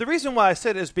time. The reason why I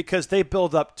said it is because they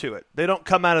build up to it. They don't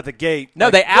come out of the gate. No,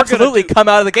 like, they we're gonna absolutely do- come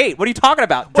out of the gate. What are you talking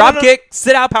about? Well, Drop no, kick,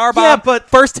 sit out, power bomb. Yeah, but-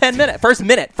 first minute.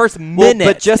 Well,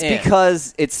 but just in.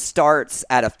 because it starts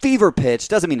at a fever pitch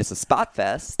doesn't mean it's a spot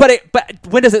fest. But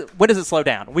when does it slow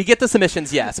down? We get the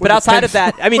submissions, yes. But outside of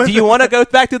that, I mean, do you want to go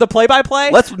back through the play-by-play?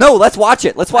 Let's watch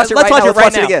it. Let's watch it Let's right watch now. it Let's right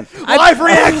watch now. it again. Live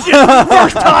reaction!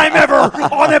 First time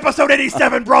ever on episode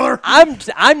 87, brother!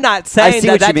 I'm not saying see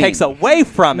that what you takes mean. away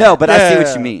from it. No, but I see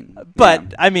what you mean. But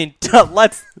Yeah. I mean,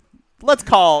 let's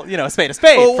call a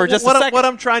spade for just a second. What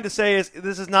I'm trying to say is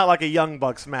this is not like a Young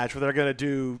Bucks match where they're going to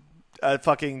do a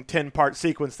fucking 10-part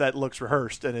sequence that looks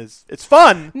rehearsed and it's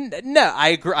fun, No, I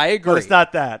agree. but it's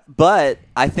not that. But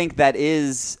I think that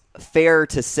is fair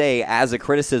to say as a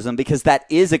criticism because that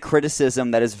is a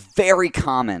criticism that is very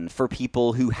common for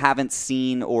people who haven't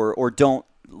seen or don't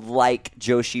like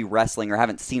Joshi wrestling or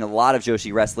haven't seen a lot of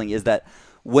Joshi wrestling is that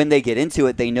when they get into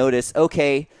it, they notice,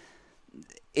 okay,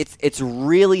 it's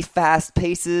really fast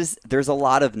paces. There's a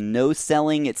lot of no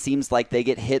selling. It seems like they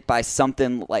get hit by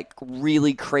something like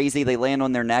really crazy. They land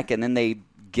on their neck and then they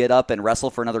get up and wrestle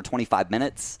for another 25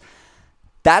 minutes.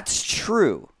 That's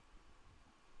true.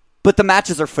 But the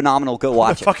matches are phenomenal. Go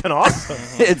watch it. Fucking awesome.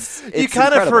 It's You kind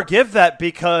of incredible. forgive that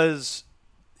because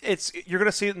you're going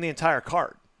to see it in the entire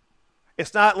card.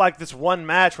 It's not like this one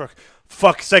match where,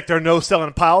 fuck's sake, they're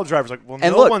no-selling pile drivers. Like, well,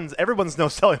 And look- everyone's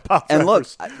no-selling pile And look,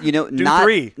 drivers. Do not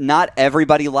 3. not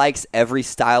everybody likes every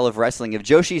style of wrestling. If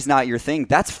Joshi's not your thing,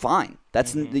 that's fine.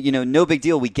 That's no big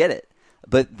deal. We get it.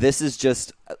 But this is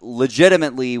just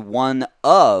legitimately one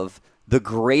of the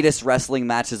greatest wrestling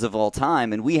matches of all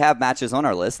time, and we have matches on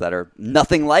our list that are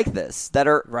nothing like this, that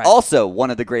are also one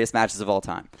of the greatest matches of all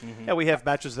time. Mm-hmm. Yeah, we have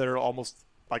matches that are almost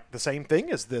like the same thing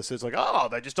as this. It's like, oh,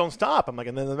 they just don't stop. I'm like,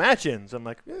 and then the match ends. I'm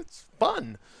like, it's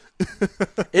fun.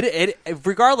 It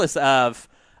regardless of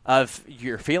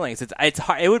your feelings,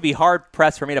 it would be hard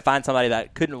pressed for me to find somebody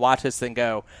that couldn't watch this and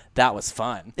go, that was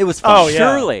fun. It was fun. Oh,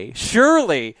 yeah.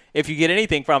 Surely, if you get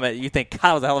anything from it, you think,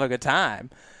 God, it was a hell of a good time.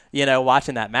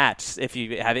 Watching that match, if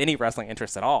you have any wrestling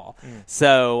interest at all.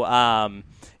 So, I'm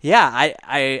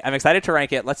excited to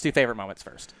rank it. Let's do favorite moments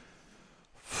first.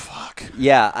 Fuck.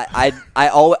 Yeah,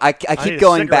 I keep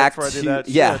going back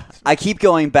to I keep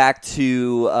going back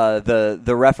to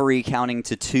the referee counting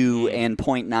to 2 and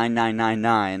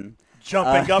 .9999.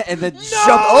 Jumping up and then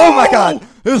jump. Oh my God!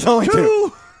 It was only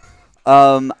 2.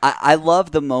 I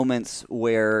love the moments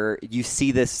where you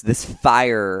see this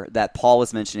fire that Paul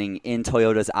was mentioning in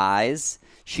Toyota's eyes.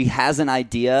 She has an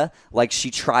idea, like she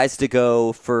tries to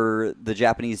go for the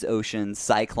Japanese Ocean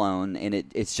Cyclone, and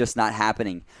it's just not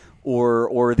happening,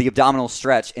 or the abdominal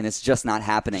stretch, and it's just not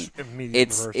happening.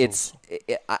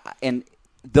 And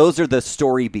those are the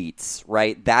story beats,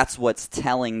 right? That's what's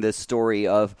telling the story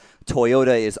of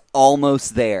Toyota is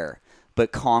almost there,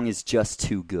 but Kong is just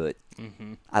too good.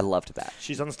 Mm-hmm. I loved that.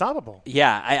 She's unstoppable.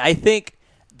 Yeah, I think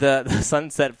the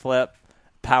sunset flip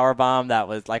power bomb that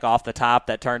was like off the top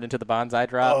that turned into the bonsai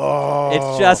drop. Oh.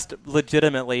 It's just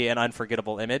legitimately an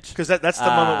unforgettable image. Because that's the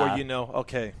moment where you know,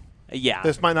 okay, yeah,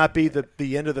 this might not be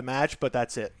the end of the match, but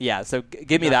that's it. Yeah, so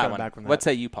give me that one. What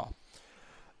say you, Paul?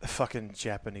 The fucking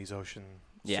Japanese Ocean.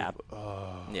 Yeah.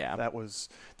 Yeah. That was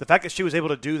the fact that she was able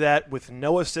to do that with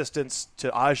no assistance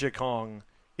to Aja Kong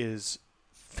is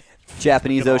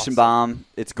Japanese Ocean Bomb.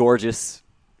 It's gorgeous.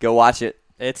 Go watch it.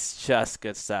 It's just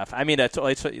good stuff. I mean,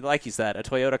 like you said, a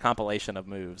Toyota compilation of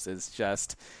moves is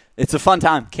just. It's a fun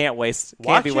time. Can't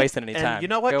be wasting any time. And you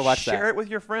know what? Go watch Share that. it with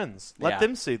your friends. Let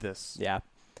them see this. Yeah,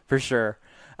 for sure.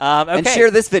 Okay. And share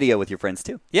this video with your friends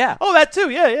too. Yeah. Oh, that too.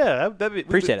 Yeah.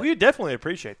 Appreciate it. We definitely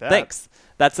appreciate that. Thanks.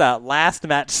 That's last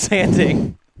match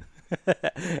standing.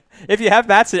 If you have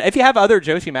other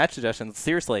Joshi match suggestions,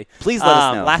 seriously, please let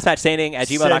us know. Last match standing at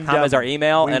gmail.com is our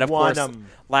email, and of course,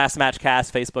 Last Match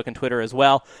Cast, Facebook and Twitter as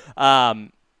well.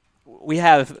 We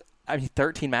have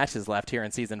 13 matches left here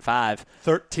in season 5.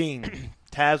 13.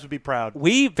 Taz would be proud.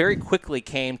 We very quickly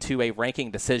came to a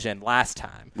ranking decision last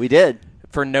time. We did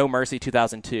for No Mercy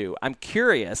 2002. I'm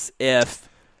curious if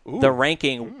the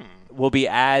ranking will be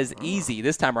as easy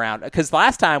this time around, because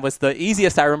last time was the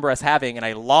easiest I remember us having in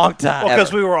a long time. Well,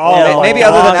 because we were all maybe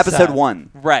other than episode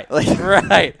 1, right?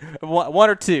 Right, 1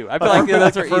 or 2. I feel like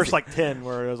those the are first easy. 10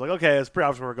 where it was like, okay, it's pretty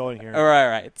obvious where we're going here.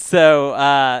 Right. So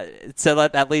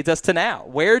that leads us to now.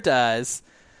 Where does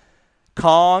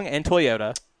Kong and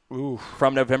Toyota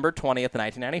from November 20th,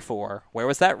 1994? Where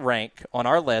was that rank on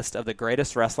our list of the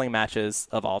greatest wrestling matches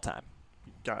of all time?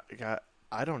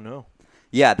 I don't know.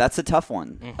 Yeah, that's a tough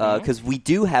one because we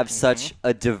do have such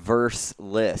a diverse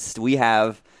list. We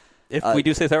have, if we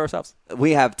do say so ourselves,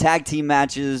 we have tag team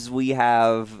matches. We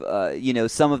have,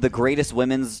 some of the greatest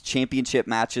women's championship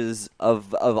matches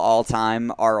of all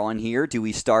time are on here. Do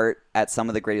we start at some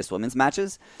of the greatest women's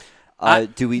matches?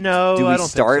 Do we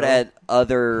start at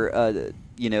other,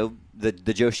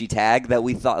 the Joshi tag that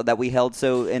we thought that we held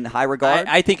so in high regard?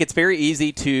 I think it's very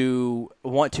easy to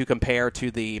want to compare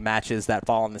to the matches that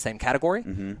fall in the same category,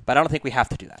 but I don't think we have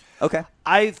to do that. Okay.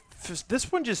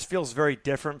 This one just feels very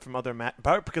different from other matches,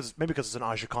 because it's an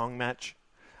Aja Kong match.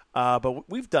 But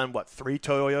we've done 3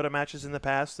 Toyota matches in the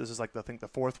past. This is I think the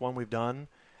 4th one we've done,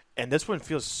 and this one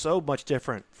feels so much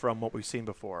different from what we've seen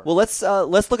before. Well, let's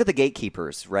look at the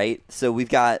gatekeepers, right? So we've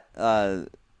got.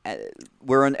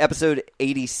 We're on episode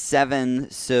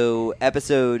 87, so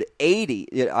episode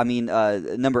 80,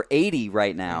 number 80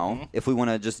 right now, if we want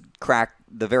to just crack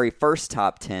the very first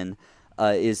top 10,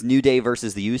 is New Day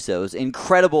versus the Usos.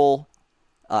 Incredible,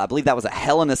 I believe that was a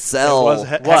Hell in a Cell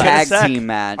tag team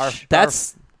match.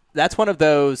 That's one of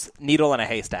those needle in a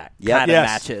haystack kind of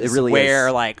matches. It really where,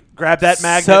 is. Grab that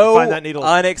magnet and find that needle.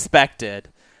 Unexpected.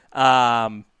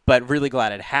 But really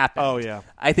glad it happened. Oh, yeah.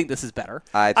 I think this is better.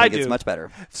 I think it's much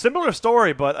better. Similar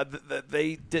story, but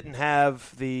they didn't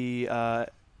have the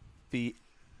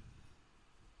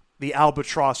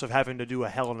albatross of having to do a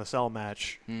Hell in a Cell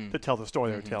match to tell the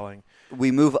story they're telling.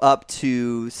 We move up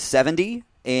to 70,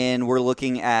 and we're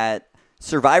looking at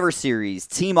Survivor Series,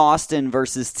 Team Austin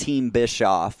versus Team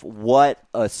Bischoff. What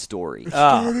a story. It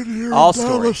started here in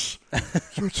Dallas,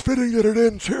 so it's fitting that it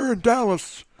ends here in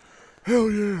Dallas. Hell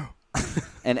yeah.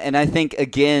 And I think,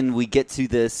 again, we get to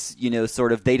this,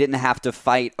 sort of they didn't have to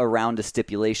fight around a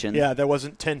stipulation. Yeah, there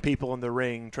wasn't 10 people in the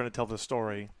ring trying to tell the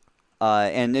story.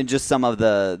 And just some of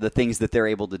the things that they're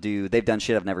able to do. They've done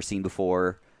shit I've never seen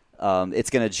before. It's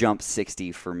going to jump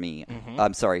 60 for me.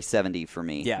 I'm sorry, 70 for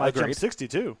me. Yeah, Might jump agreed.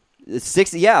 62. It's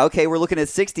 60. Yeah, okay, we're looking at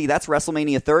 60. That's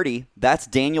WrestleMania 30. That's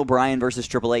Daniel Bryan versus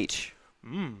Triple H.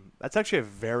 That's actually a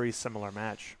very similar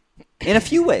match. In a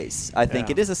few ways, I think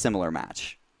Yeah. it is a similar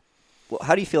match. Well,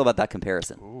 how do you feel about that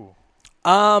comparison?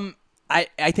 I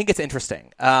think it's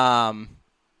interesting.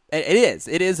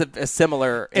 It is a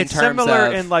similar in It's terms similar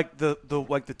of in like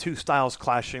the two styles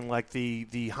clashing, like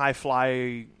the high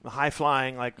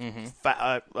flying like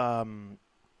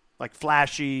like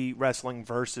flashy wrestling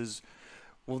versus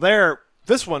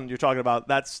this one you're talking about,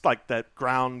 that's like that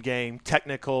ground game,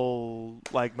 technical,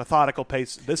 like methodical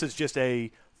pace. This is just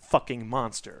a fucking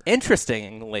monster.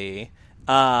 Interestingly,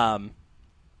 well,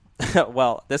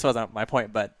 this wasn't my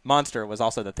point, but Monster was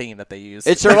also the theme that they used.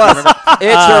 It sure was.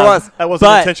 It sure was. That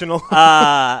wasn't intentional.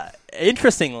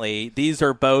 Interestingly, these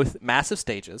are both massive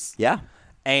stages Yeah.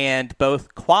 and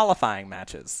both qualifying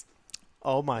matches.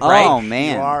 Oh my Right. Oh gosh.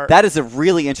 man, You are- that is a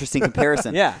really interesting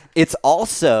comparison. Yeah. It's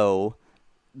also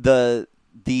the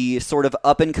sort of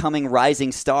up and coming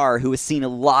rising star who has seen a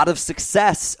lot of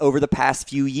success over the past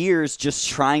few years, just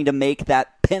trying to make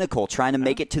that pinnacle, trying to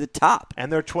make it to the top.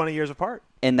 and they're 20 years apart.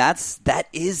 And it's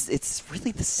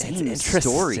really the same It's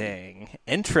story.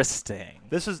 Interesting.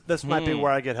 This might be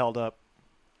where I get held up.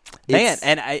 Man,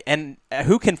 It's- and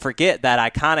who can forget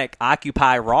that iconic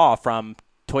Occupy Raw from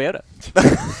Toyota?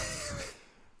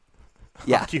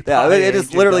 Yeah, Occupy it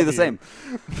is literally the AJW. same.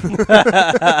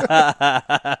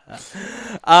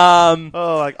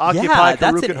 Oh, like Occupy Yeah,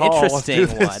 that's an Karukan Hall. Let's do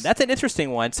interesting this. one. That's an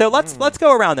interesting one. So let's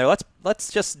go around there.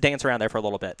 Let's just dance around there for a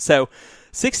little bit. So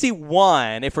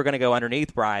 61, if we're going to go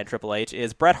underneath Bryan Triple H,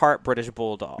 is Bret Hart British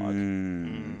Bulldog.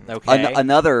 Okay.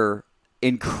 Another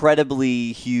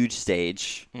incredibly huge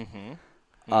stage.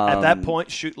 At that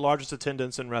point, shoot largest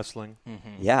attendance in wrestling.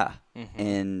 Yeah,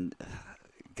 and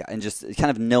just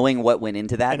kind of knowing what went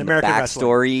into that, And and the American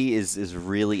backstory is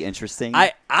really interesting.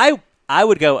 I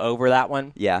would go over that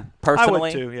one. yeah,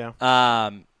 Personally. I would too, yeah.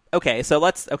 Okay, so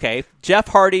Jeff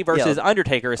Hardy versus Yeah.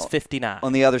 Undertaker is 59.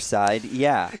 on the other side,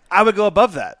 yeah, I would go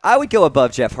above that. I would go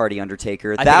above Jeff Hardy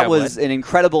Undertaker. think That I was would. an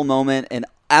incredible moment and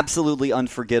absolutely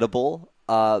unforgettable.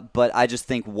 But I just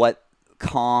think what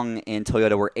Kong and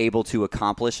Toyota were able to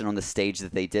accomplish and on the stage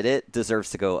that they did it deserves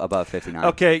to go above 59.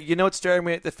 Okay, you know what's staring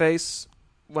me at the face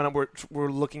when we're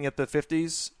looking at the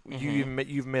 50s? You've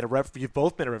both made a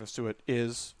reference to it.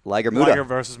 Is Liger Muda. Liger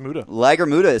versus Muda? Liger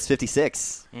Muda is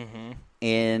 56.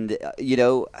 And, a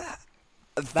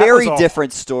very was a-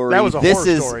 different story. that was a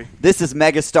horror story. This is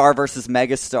Megastar versus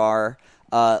Megastar.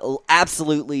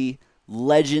 Absolutely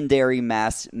legendary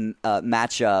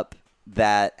matchup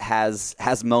that has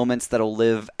moments that'll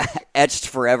live etched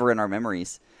forever in our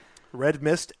memories. Red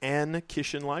Mist and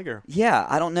Kishin Liger. Yeah,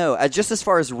 I don't know. Just as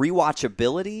far as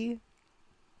rewatchability,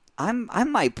 I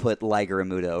might put Liger and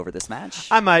Muda over this match.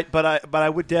 I might, but I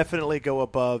would definitely go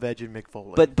above Edge and Mick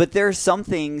Foley. But there are some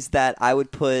things that I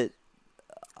would put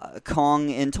Kong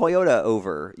and Toyota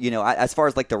over. As far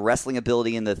as like the wrestling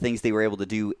ability and the things they were able to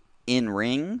do in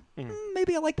ring,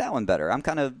 maybe I like that one better. I'm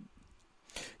kind of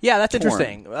Yeah, that's torn.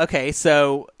 interesting. Okay,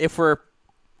 so if we're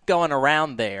going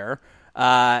around there,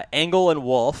 Angle and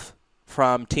Wolf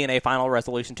from TNA Final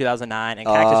Resolution 2009 and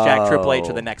Cactus Jack Triple H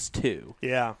are the next two.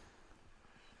 yeah.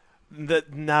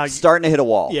 Now starting to hit a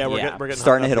wall. yeah, we're Yeah. getting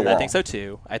Starting to hung hit a up wall. here.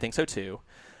 I think so too.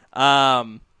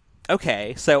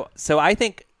 Okay, so I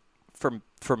think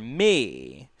for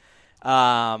me,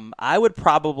 I would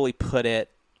probably put it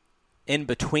in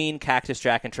between Cactus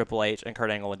Jack and Triple H and Kurt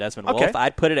Angle and Desmond Okay. Wolf.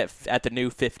 I'd put it at the new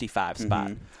 55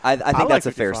 spot. I think like that's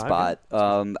a fair 55,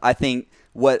 spot. I think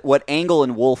what Angle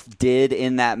and Wolf did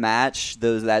in that match,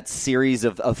 that series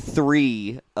of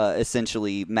three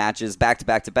essentially matches back to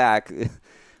back to back,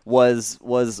 was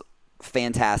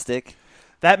fantastic.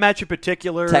 That match in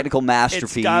particular, Technical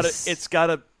masterpiece. It's got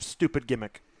a stupid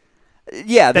gimmick.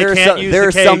 Yeah, They there can't are use there the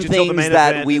are cage some until the things main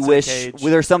that event, we it's a wish. cage.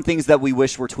 There are some things that we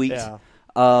wish were tweaked. Yeah.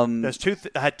 Um, There's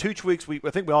I had two tweaks. I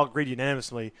think we all agreed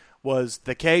unanimously was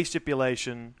the cage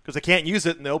stipulation because they can't use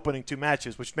it in the opening two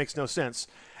matches, which makes no sense.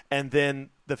 And then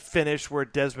the finish where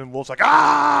Desmond Wolf's like,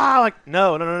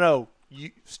 no,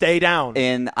 you stay down.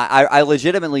 And I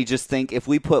legitimately just think if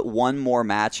we put one more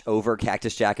match over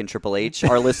Cactus Jack and Triple H,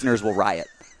 our listeners will riot.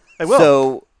 They will.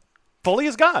 So, Fully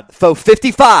is God.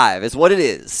 55 is what it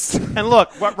is. And look,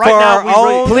 right For now our we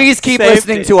really, own Please keep safety.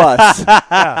 listening to us.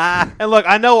 And look,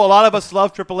 I know a lot of us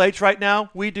love Triple H right now.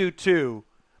 We do too.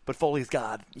 but Foley's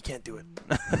God. You can't do it.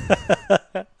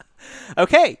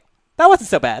 Okay, that wasn't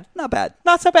so bad. Not bad.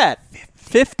 Not so bad.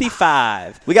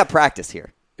 55. We got practice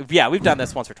here. Yeah, we've done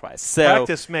this once or twice. So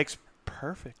Practice makes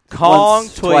perfect. Kong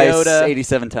Once, twice, Toyota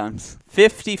 87 times.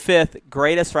 55th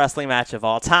greatest wrestling match of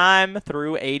all time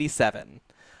through 87.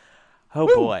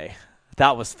 Oh boy,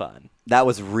 that was fun. That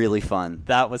was really fun.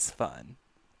 That was fun.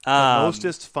 The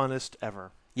mostest, funnest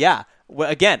ever. Yeah. Well,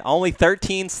 again, only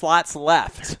 13 slots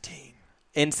left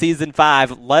in Season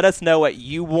 5. Let us know what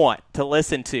you want to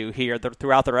listen to here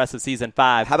throughout the rest of Season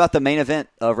 5. How about the main event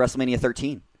of WrestleMania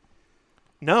 13?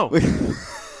 No.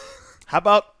 How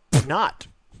about not?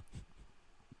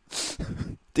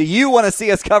 Do you want to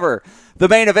see us cover the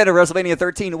main event of WrestleMania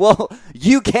 13? Well,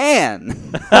 you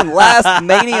can. Last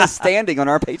Mania standing on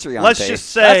our Patreon Let's page. just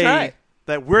say That's right.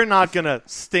 that we're not going to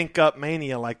stink up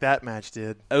Mania like that match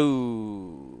did.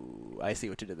 Oh, I see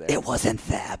what you did there. It wasn't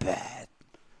that bad.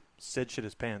 Sid shit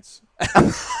his pants.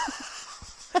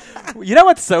 You know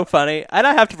what's so funny? And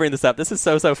I have to bring this up. This is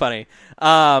so funny.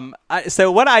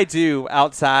 So what I do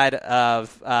outside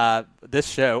of this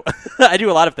show, I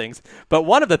do a lot of things. But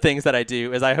one of the things that I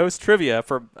do is I host trivia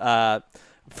for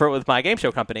with my game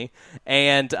show company.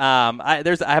 And I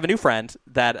have a new friend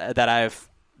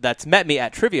that's met me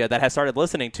at trivia that has started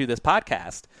listening to this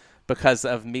podcast because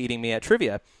of meeting me at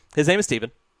trivia. His name is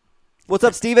Steven. What's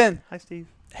up, Steven? Hi, Steve.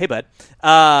 Hey, bud.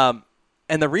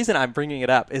 And the reason I'm bringing it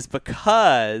up is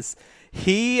because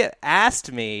he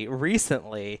asked me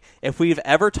recently if we've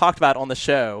ever talked about on the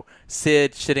show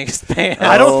Sid shitting his pants.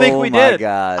 I don't think we my did.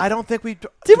 God. I don't think we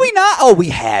Did we not? Oh, we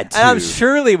had to. And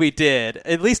surely we did,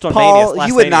 at least on Mania's Paul, last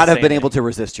you would not Mania have been Standing. able to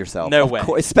resist yourself. No Of way.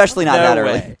 course, especially not No that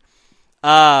way.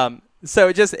 early. So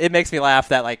it makes me laugh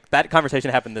that that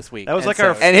conversation happened this week. That was And like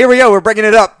so- our- And here we go. We're bringing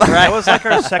it up. That was like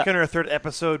our second or third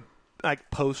episode, like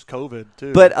post-COVID,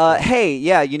 too. But hey,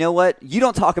 yeah, you know what? You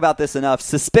don't talk about this enough.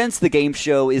 Suspense the Game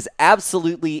Show is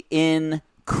absolutely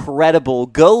incredible.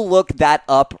 Go look that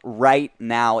up right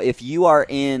now. If you are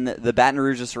in the Baton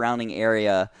Rouge or surrounding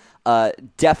area,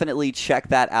 definitely check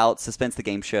that out. Suspense the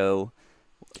Game Show.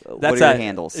 That's what are your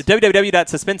handles?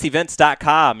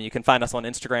 www.suspenseevents.com. You can find us on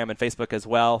Instagram and Facebook as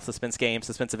well. Suspense Games,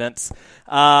 Suspense Events.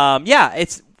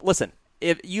 Listen.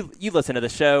 If you listen to the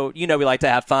show, you know we like to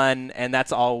have fun, and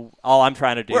that's all I'm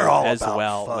trying to do We're all as about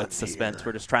well fun with Suspense. here.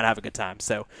 We're just trying to have a good time.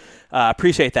 So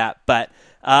appreciate that. But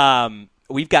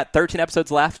we've got 13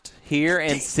 episodes left here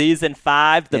in Season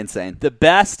 5. Insane. The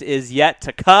best is yet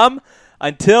to come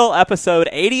until episode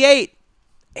 88.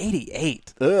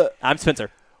 88. I'm Spencer.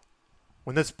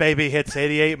 when this baby hits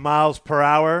 88 miles per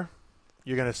hour,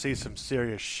 you're going to see some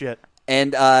serious shit.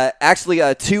 And actually, 2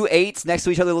 8s next to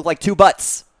each other look like 2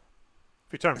 butts.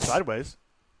 If you turn them sideways.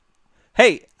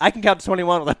 Hey, I can count to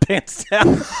 21 with my pants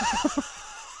down.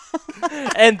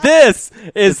 And this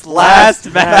is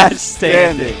Last Match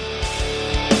Standing.